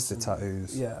clothes, outfits, the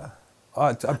tattoos. Yeah.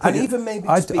 And even maybe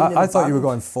I thought you were band.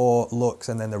 going 4 looks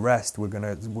and then the rest we're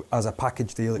gonna, as a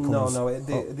package deal. It comes. No,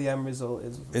 the end result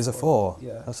is a 4.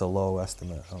 Yeah, that's a low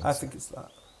estimate. I think it's that.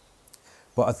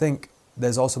 But I think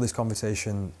there's also this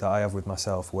conversation that I have with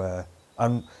myself where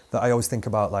that I always think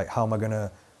about, like, how am I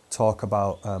gonna talk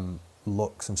about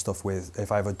looks and stuff with, if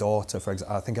I have a daughter, for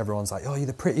example. I think everyone's like, oh, you're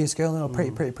the prettiest girl, no,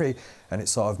 pretty, and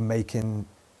it's sort of making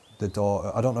the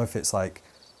daughter. I don't know if it's like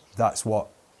that's what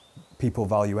people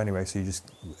value anyway, so you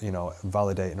just, you know,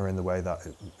 validating her in the way that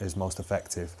is most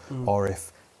effective, or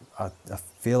if I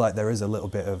feel like there is a little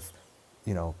bit of,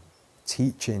 you know,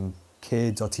 teaching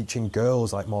kids or teaching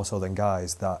girls, like more so than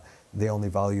guys, that the only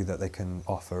value that they can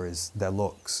offer is their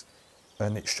looks,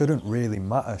 and it shouldn't really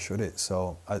matter, should it?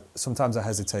 So sometimes I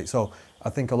hesitate. So I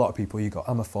think a lot of people, you go,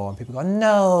 I'm a 4, and people go,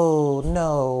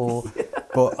 no.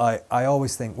 But I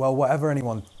always think, well, whatever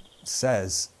anyone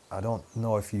says, I don't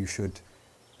know if you should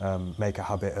make a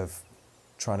habit of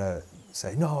trying to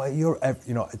say, no, you're,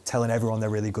 you know, telling everyone they're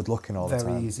really good looking all the time.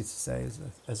 Very easy to say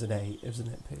as an 8, isn't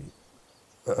it, Pete?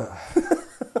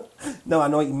 No, I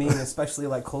know what you mean, especially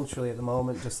like culturally at the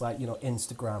moment, just like, you know,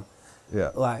 Instagram.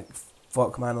 Yeah. Like,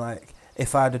 fuck, man, like,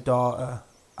 if I had a daughter,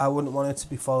 I wouldn't want her to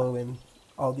be following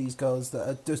all these girls that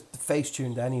are just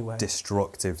face-tuned anyway.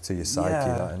 Destructive to your psyche,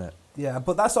 that, innit? Yeah,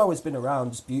 but that's always been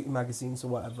around, just beauty magazines or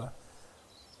whatever.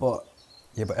 But...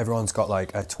 yeah, but everyone's got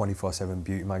like a 24/7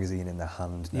 beauty magazine in their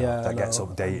hand now that gets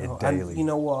updated daily. And you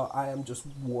know what? I am just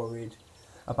worried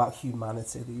about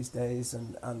humanity these days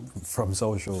and from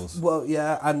socials. Well,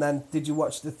 yeah, and then did you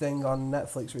watch the thing on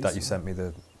Netflix recently? That you sent me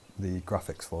the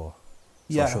graphics for?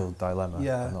 Yeah. Social Dilemma.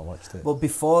 Yeah. I've not watched it. Well,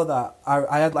 before that,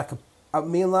 I had like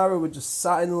me and Lara were just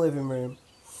sat in the living room,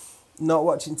 not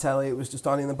watching telly, it was just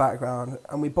on in the background,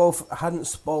 and we both hadn't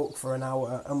spoke for an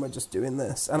hour, and we're just doing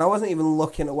this, and I wasn't even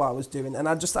looking at what I was doing, and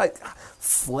I just like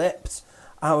flipped.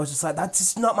 I was just like, that's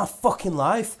just not my fucking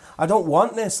life. I don't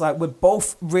want this. Like, we're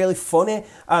both really funny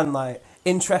and like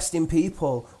interesting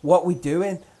people. What we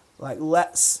doing? Like,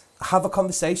 let's have a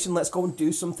conversation. Let's go and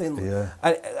do something. Yeah.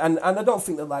 And I don't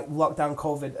think that like lockdown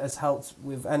COVID has helped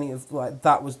with any of like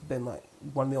that. Was been like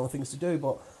one of the only things to do.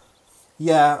 But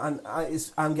yeah, and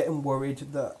I'm getting worried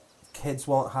that kids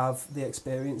won't have the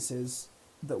experiences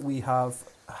that we have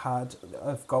had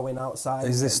of going outside.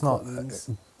 Is this not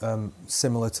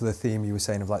similar to the theme you were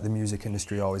saying of like the music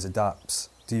industry always adapts?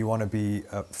 do you want to be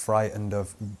frightened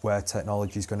of where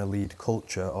technology is going to lead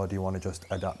culture, or do you want to just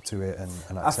adapt to it and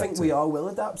accept it? I think we all will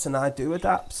adapt, and I do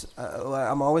adapt. Like,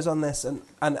 I'm always on this, and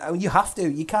you have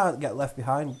to. You can't get left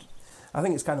behind. I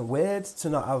think it's kind of weird to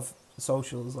not have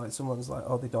socials. Like, someone's like,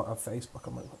 oh, they don't have Facebook.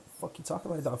 I'm like, what the fuck are you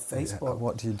talking about? They don't have Facebook. Yeah,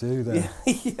 what do you do then?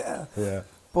 Yeah. Yeah.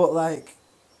 But, like,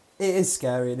 it is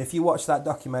scary. And if you watch that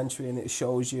documentary and it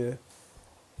shows you,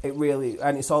 it really,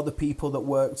 and it's all the people that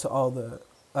worked at all the,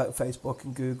 at Facebook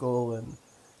and Google and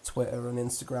Twitter and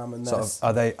Instagram and sort of,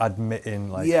 are they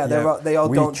admitting, like, yeah, they all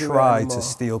don't do it try anymore. to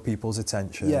steal people's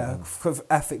attention? Yeah,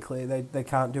 ethically, they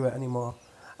can't do it anymore.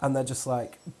 And they're just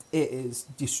like, it is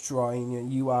destroying you.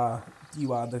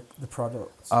 You are the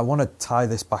product. I want to tie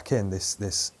this back in,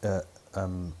 this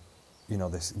you know,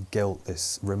 this guilt,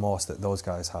 this remorse that those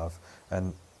guys have,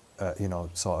 and you know,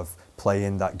 sort of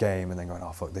playing that game and then going,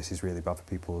 oh fuck, this is really bad for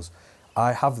people's.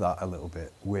 I have that a little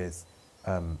bit with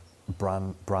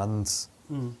brands.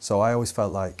 So I always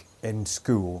felt like in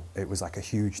school it was like a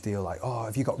huge deal, like, oh,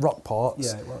 have you got Rockports?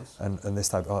 Yeah, it was. And this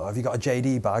type, oh, have you got a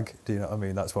JD bag? Do you know what I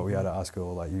mean? That's what we had at our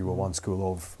school. Like, you were one school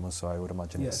over from us, so I would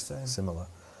imagine it's same. similar.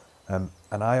 And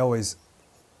I always,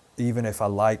 even if I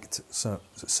liked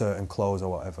certain clothes or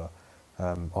whatever,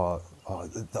 or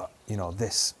that, you know,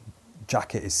 this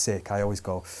jacket is sick, I always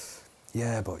go,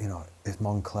 yeah, but you know, it's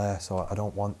Moncler, so I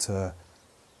don't want to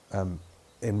I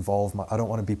don't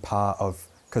want to be part of,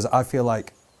 because I feel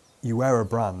like you wear a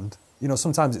brand, you know,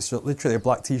 sometimes it's just literally a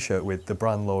black t-shirt with the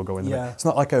brand logo in the middle. It's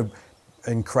not like a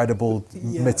incredible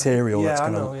material that's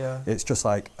gonna, it's just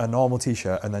like a normal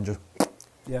t-shirt and then just,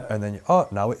 and then, oh,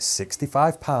 now it's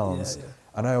 £65.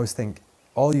 And I always think,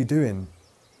 all you're doing,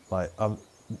 like,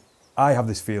 I have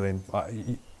this feeling,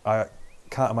 I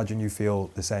can't imagine you feel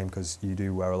the same because you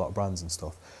do wear a lot of brands and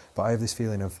stuff, but I have this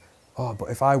feeling of, oh, but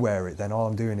if I wear it, then all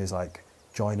I'm doing is like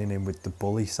joining in with the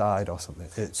bully side or something.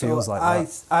 It feels like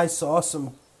that. I saw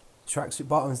some tracksuit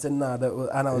bottoms, didn't I?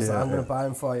 And I was like, I'm going to buy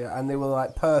them for you. And they were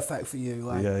like perfect for you.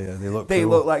 Like, they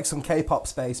look like some K-pop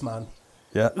spaceman.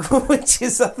 Yeah. Which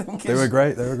is, I think... They were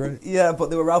great. Yeah, but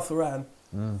they were Ralph Lauren.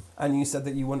 And you said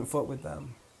that you wouldn't fuck with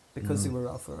them because they were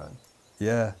Ralph Lauren.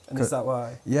 Yeah. And is that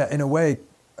why? Yeah, in a way,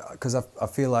 because I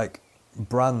feel like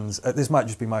brands, this might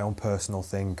just be my own personal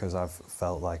thing, because I've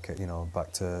felt like, you know,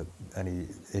 back to any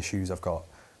issues I've got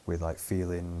with like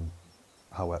feeling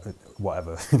however,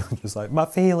 whatever, you know, just like my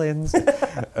feelings.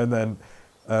 And then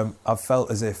I've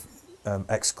felt as if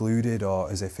excluded, or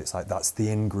as if it's like, that's the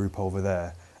in-group over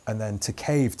there. And then to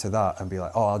cave to that and be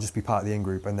like, oh, I'll just be part of the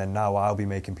in-group, and then now I'll be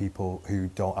making people who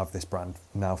don't have this brand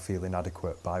now feel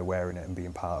inadequate by wearing it and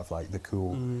being part of like the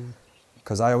cool.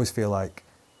 Because I always feel like,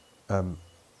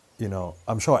 you know,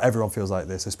 I'm sure everyone feels like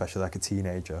this, especially like a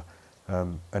teenager.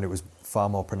 And it was far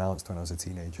more pronounced when I was a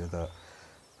teenager that,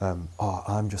 oh,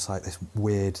 I'm just like this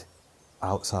weird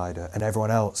outsider, and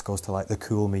everyone else goes to like the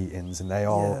cool meetings, and they've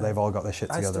all got their shit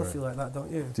together. I still feel like that,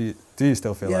 don't you? Do you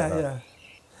still feel like that? Yeah.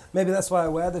 Maybe that's why I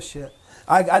wear the shit.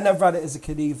 I never had it as a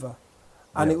kid either.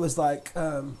 And it was like,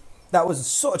 that was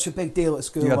such a big deal at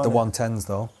school. You had the 110s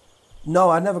though? No,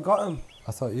 I never got them.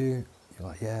 I thought you're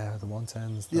like, yeah, the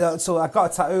 110s. Yeah, so I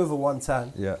got a tattoo of a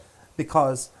 110. Yeah.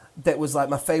 Because that was like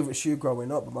my favourite shoe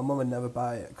growing up, but my mum would never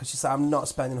buy it because she said, I'm not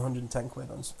spending 110 quid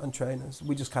on trainers.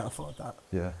 We just can't afford that.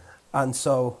 Yeah. And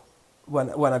so when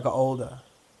I got older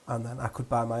and then I could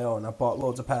buy my own, I bought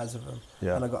loads of pairs of them.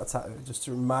 Yeah. And I got a tattoo just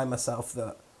to remind myself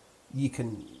that you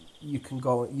can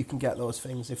get those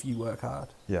things if you work hard.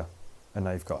 Yeah. And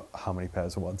now you've got how many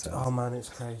pairs of 110s? Oh man, it's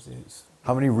crazy.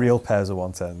 How many real pairs of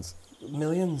 110s?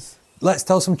 Millions. Let's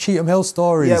tell some Cheetham Hill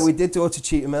stories. Yeah, we did go to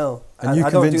Cheetham Hill. And you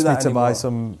convinced me to buy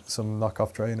some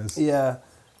knockoff trainers. Yeah.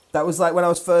 That was like when I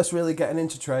was first really getting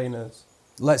into trainers.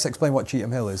 Let's explain what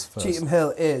Cheetham Hill is first. Cheetham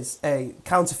Hill is a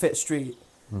counterfeit street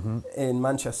in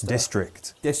Manchester.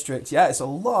 District, yeah, it's a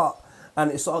lot. And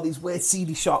it's all these weird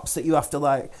seedy shops that you have to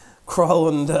like crawl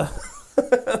under.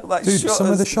 Like, dude, some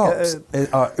of the shops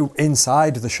are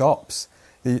inside the shops.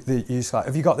 You just like,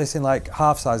 have you got this in like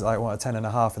half size, like what, a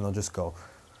 10.5, and they'll just go,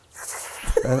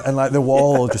 and like the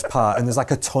wall will just part, and there's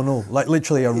like a tunnel, like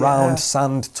literally a round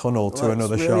sand tunnel to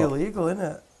another shop. It's really illegal, isn't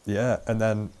it? Yeah, and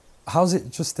then how's it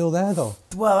just still there though?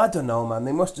 Well, I don't know, man.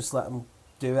 They must just let them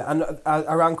do it. And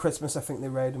around Christmas, I think they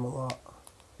raid them a lot.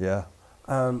 Yeah.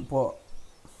 But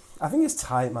I think it's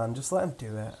tight, man. Just let them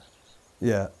do it.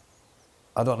 Yeah.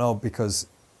 I don't know, because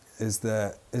isn't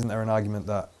there an argument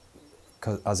that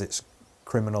as it's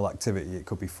criminal activity, it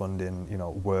could be funding, you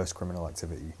know, worse criminal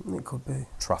activity? It could be.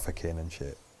 Trafficking and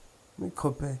shit. It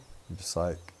could be. Just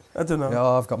like, I don't know. Yeah,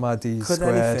 oh, I've got my D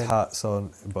squared hats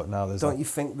on, but now there's. Don't you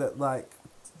think that like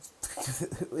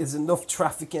there's enough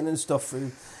trafficking and stuff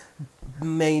through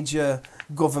major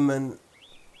government.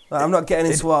 Like, I'm not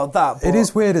getting into all that. But it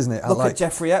is weird, isn't it? Look Like, at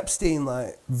Jeffrey Epstein,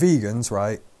 like vegans,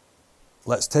 right?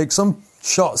 Let's take some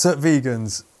shots at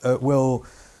vegans. Will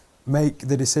make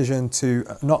the decision to,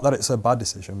 not that it's a bad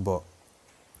decision, but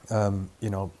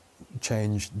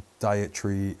change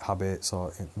dietary habits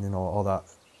or all that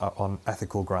on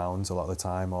ethical grounds a lot of the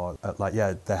time, or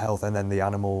the health, and then the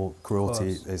animal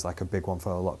cruelty is like a big one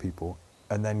for a lot of people,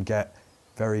 and then get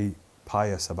very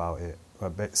pious about it, a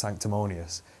bit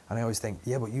sanctimonious. And I always think,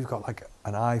 yeah, but you've got like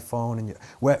an iPhone, and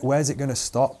where's it going to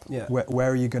stop? Yeah. Where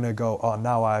are you going to go? Oh,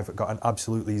 now I've got an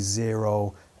absolutely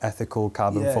zero ethical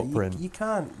carbon footprint. You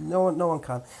can't. No one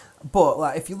can. But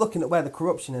like, if you're looking at where the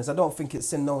corruption is, I don't think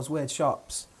it's in those weird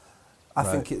shops. I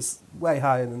think it's way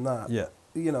higher than that. Yeah.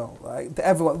 Like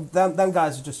everyone, them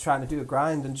guys are just trying to do a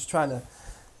grind and just trying to,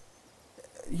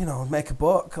 make a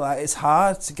buck. Like, it's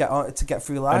hard to get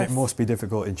through life. And it must be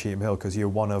difficult in Cheetham Hill because you're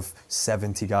one of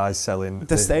 70 guys selling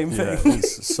the same thing.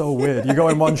 It's so weird. You go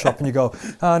in one shop and you go,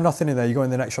 nothing in there. You go in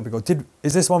the next shop and you go,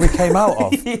 is this one we came out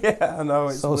of? Yeah, I know.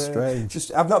 It's so weird.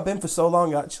 strange. I've not been for so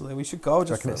long, actually. We should go. Do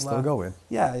you reckon it's still going?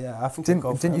 Yeah. I think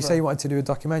Didn't you say you wanted to do a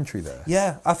documentary there?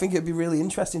 Yeah, I think it'd be really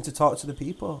interesting to talk to the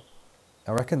people.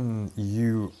 I reckon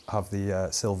you have the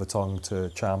silver tongue to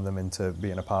charm them into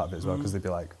being a part of it as well, because they'd be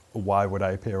like, why would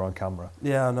I appear on camera?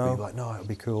 Yeah, I know. You'd be like, no, it'll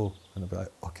be cool. And I'd be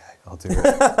like, okay, I'll do it.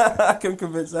 I can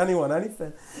convince anyone,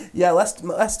 anything. Yeah,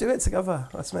 let's do it together.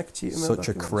 Let's make a Cheetham Hill Such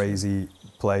a crazy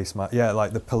place, man. Yeah,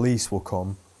 like the police will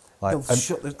come, like,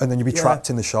 and then you'll be trapped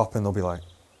in the shop, and they'll be like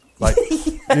like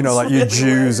you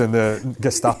Jews and the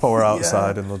Gestapo are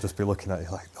outside, and they'll just be looking at you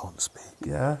like, don't speak.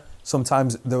 Yeah.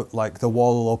 Sometimes the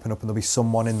wall will open up and there'll be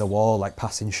someone in the wall like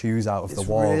passing shoes out of the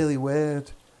wall. It's really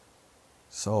weird.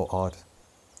 So odd.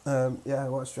 Yeah,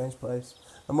 what a strange place.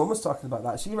 My mum was talking about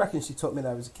that. She reckons she took me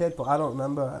there as a kid, but I don't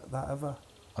remember that ever.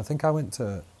 I think I went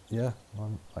to,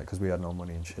 because we had no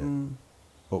money and shit.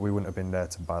 But we wouldn't have been there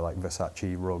to buy like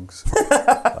Versace rugs.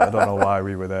 I don't know why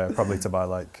we were there. Probably to buy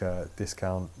like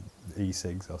discount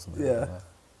e-cigs or something. Yeah. Like that.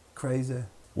 Crazy.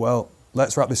 Well,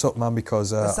 let's wrap this up, man,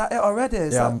 because... is that it already?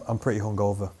 I'm pretty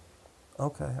hungover.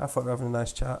 Okay, I thought we were having a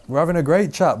nice chat. We're having a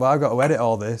great chat, but I've got to edit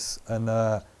all this, and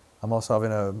I'm also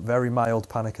having a very mild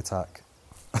panic attack,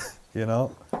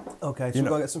 Okay, should we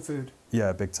go get some food?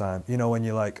 Yeah, big time. You know when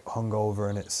you're like hungover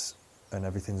and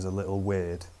everything's a little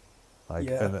weird? I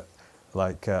have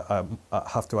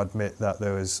to admit that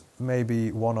there was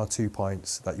maybe 1 or 2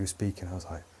 points that you were speaking, I was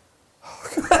like,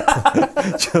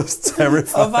 just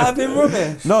terrified. Have I been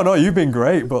rubbish? No, you've been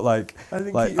great, but I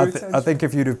think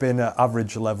if you'd have been at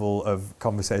average level of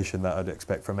conversation that I'd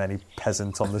expect from any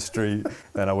peasant on the street,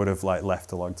 then I would have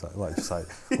left a long time.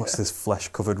 What's this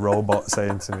flesh-covered robot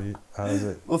saying to me? How is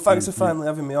it? Well, thanks for finally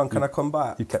having me on. Can I come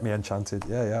back? You kept me enchanted.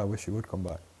 Yeah, I wish you would come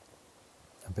back.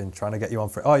 I've been trying to get you on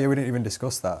for... Oh yeah, we didn't even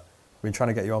discuss that. Been trying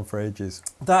to get you on for ages.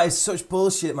 That is such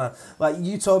bullshit, man. Like,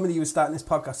 you told me that you were starting this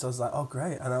podcast, I was like, oh,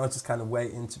 great. And I was just kind of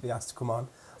waiting to be asked to come on.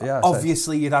 Yeah.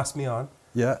 Obviously, you'd asked me on.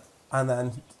 Yeah. And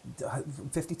then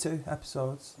 52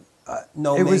 episodes.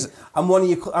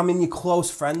 I'm in your close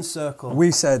friends circle.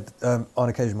 We said on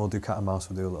occasion we'll do cat and mouse,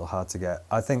 we'll do a little hard to get.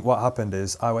 I think what happened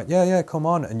is I went, yeah, come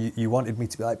on. And you wanted me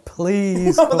to be like,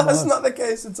 please, no, come that's on. not the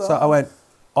case at all. So I went,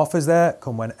 offers there,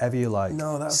 come whenever you like.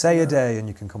 No, that's Say a day and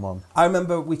you can come on. I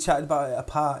remember we chatted about it at a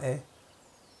party,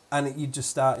 and you just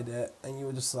started it, and you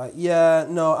were just like, yeah,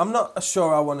 no, I'm not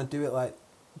sure I want to do it like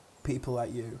people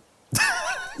like you.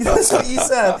 That's what you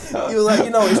said. You were like,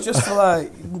 it's just for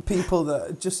like people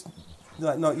that just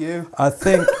like not you. I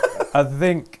think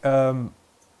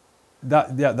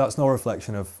that's no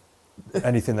reflection of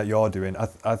anything that you're doing.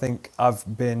 I think I've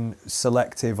been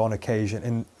selective on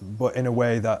occasion, but in a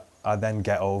way that I then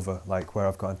get over, like where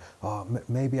I've gone,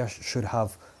 maybe I should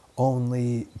have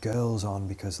only girls on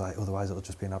because otherwise it'll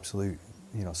just be an absolute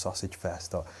sausage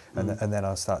fest, and then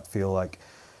I start to feel like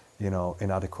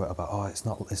inadequate about it's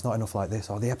not enough like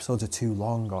this, or the episodes are too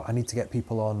long, or I need to get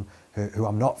people on who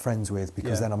I'm not friends with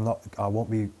because then I won't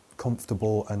be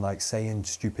comfortable and like saying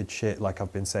stupid shit like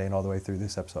I've been saying all the way through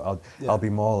this episode. I'll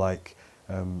be more like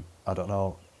I don't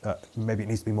know, maybe it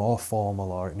needs to be more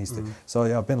formal, or it needs to. So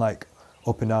yeah, I've been like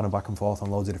up and down and back and forth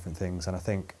on loads of different things, and I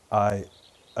think I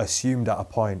assumed at a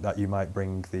point that you might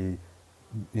bring the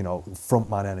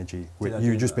frontman energy.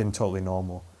 You've just been totally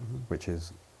normal, which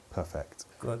is perfect.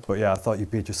 Good. But yeah, I thought you'd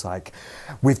be just like,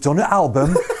 we've done an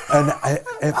album, and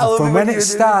from when it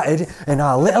started in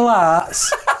our little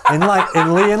arts in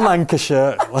Lee in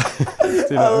Lancashire. I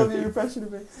love your impression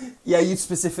of me. Yeah, you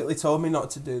specifically told me not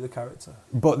to do the character.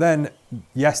 But then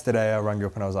yesterday I rang you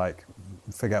up and I was like,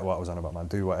 forget what I was on about, man.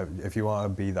 Do whatever. If you want to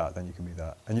be that, then you can be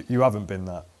that. And you haven't been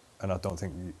that. and I don't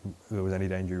think there was any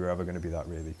danger you were ever going to be that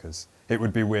really, because it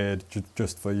would be weird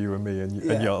just for you and me,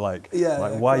 and you're like,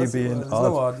 why are you being There's odd?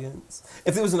 no audience.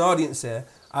 If there was an audience here,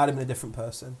 I'd have been a different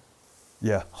person.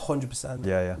 Yeah. 100%.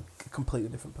 Yeah. A completely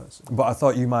different person. But I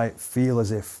thought you might feel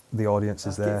as if the audience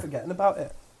is I there. keep forgetting about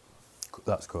it.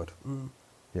 That's good.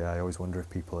 Yeah, I always wonder if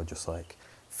people are just like,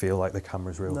 feel like the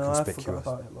camera's real conspicuous. I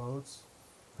forgot about it loads.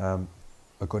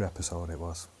 A good episode it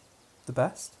was. The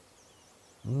best?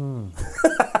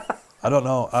 I don't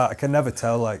know. I can never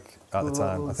tell like at the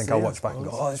time. I think see, I'll watch back and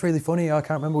go, oh, it's really funny. I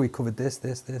can't remember we covered this.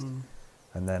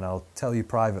 And then I'll tell you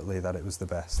privately that it was the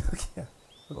best. Yeah.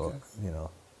 Okay.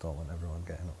 But, don't want everyone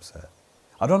getting upset.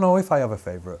 I don't know if I have a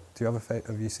favourite. Do you have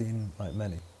have you seen like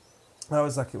many? I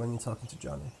always like it when you're talking to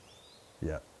Johnny.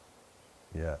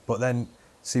 Yeah. But then,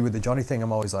 see, with the Johnny thing,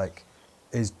 I'm always like,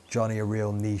 is Johnny a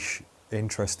real niche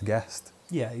interest guest?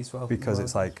 Yeah, he's well. Because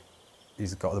it's like,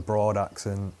 he's got the broad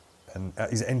accent, and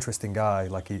he's an interesting guy.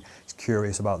 Like he's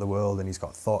curious about the world, and he's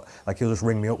got thought. Like he'll just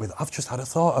ring me up with, "I've just had a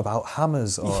thought about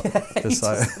hammers," or just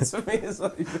like. For me, it's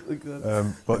like really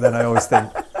good. But then I always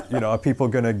think, are people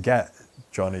gonna get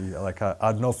Johnny? Like I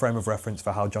had no frame of reference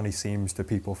for how Johnny seems to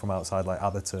people from outside, like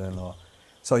Atherton, or.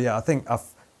 So yeah, I think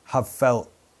have felt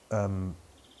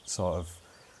sort of.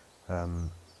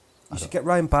 You should get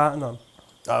Ryan Barton on.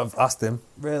 I've asked him.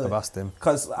 Really? I've asked him.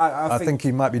 Because I think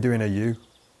he might be doing a U.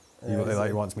 Yeah,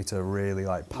 He wants me to really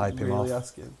like pipe him off. Really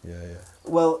ask him. Yeah.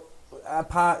 Well, at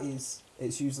parties,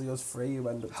 it's usually us three who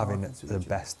end up having talking to the each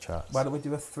best chats. Why don't we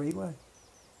do a three-way?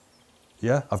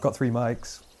 Yeah, I've got 3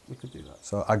 mics. We could do that.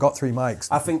 So I got 3 mics.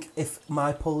 I think if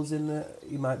my pull's in there,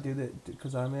 you might do that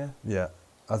because I'm here. Yeah.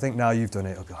 I think now you've done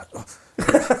it, it'll be like,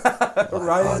 oh.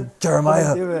 Ryan,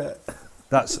 Jeremiah. do it.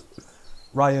 That's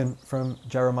Ryan from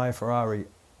Jeremiah Ferrari.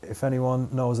 If anyone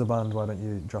knows the band, why don't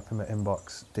you drop him an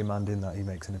inbox demanding that he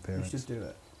makes an appearance? You should do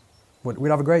it. We'd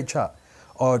have a great chat.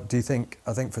 Or do you think,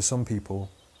 I think for some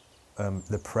people,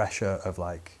 the pressure of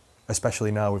like,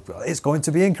 especially now, it's going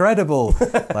to be incredible.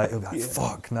 Like, it'll be like,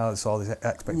 fuck, now it's all this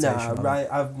expectation. Nah, right,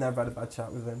 I've never had a bad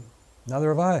chat with him. Neither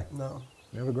have I. No.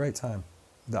 We have a great time.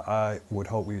 That I would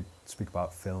hope we'd speak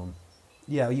about film.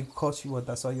 Yeah, of course you would.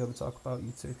 That's all you ever talk about,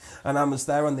 you two. And I was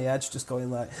there on the edge just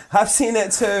going like, I've seen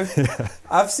it too. Yeah.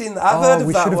 I've heard of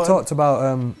we that should have one. talked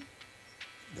about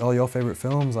all your favourite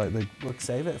films, like the We'll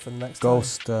save it for the next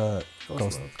Ghost World.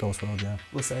 World, yeah.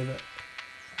 We'll save it.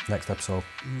 Next episode.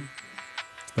 Mm-hmm.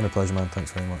 It's been a pleasure, man.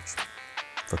 Thanks very much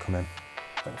for coming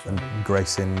Thanks for and having me.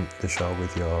 gracing the show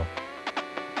with your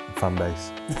fan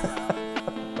base.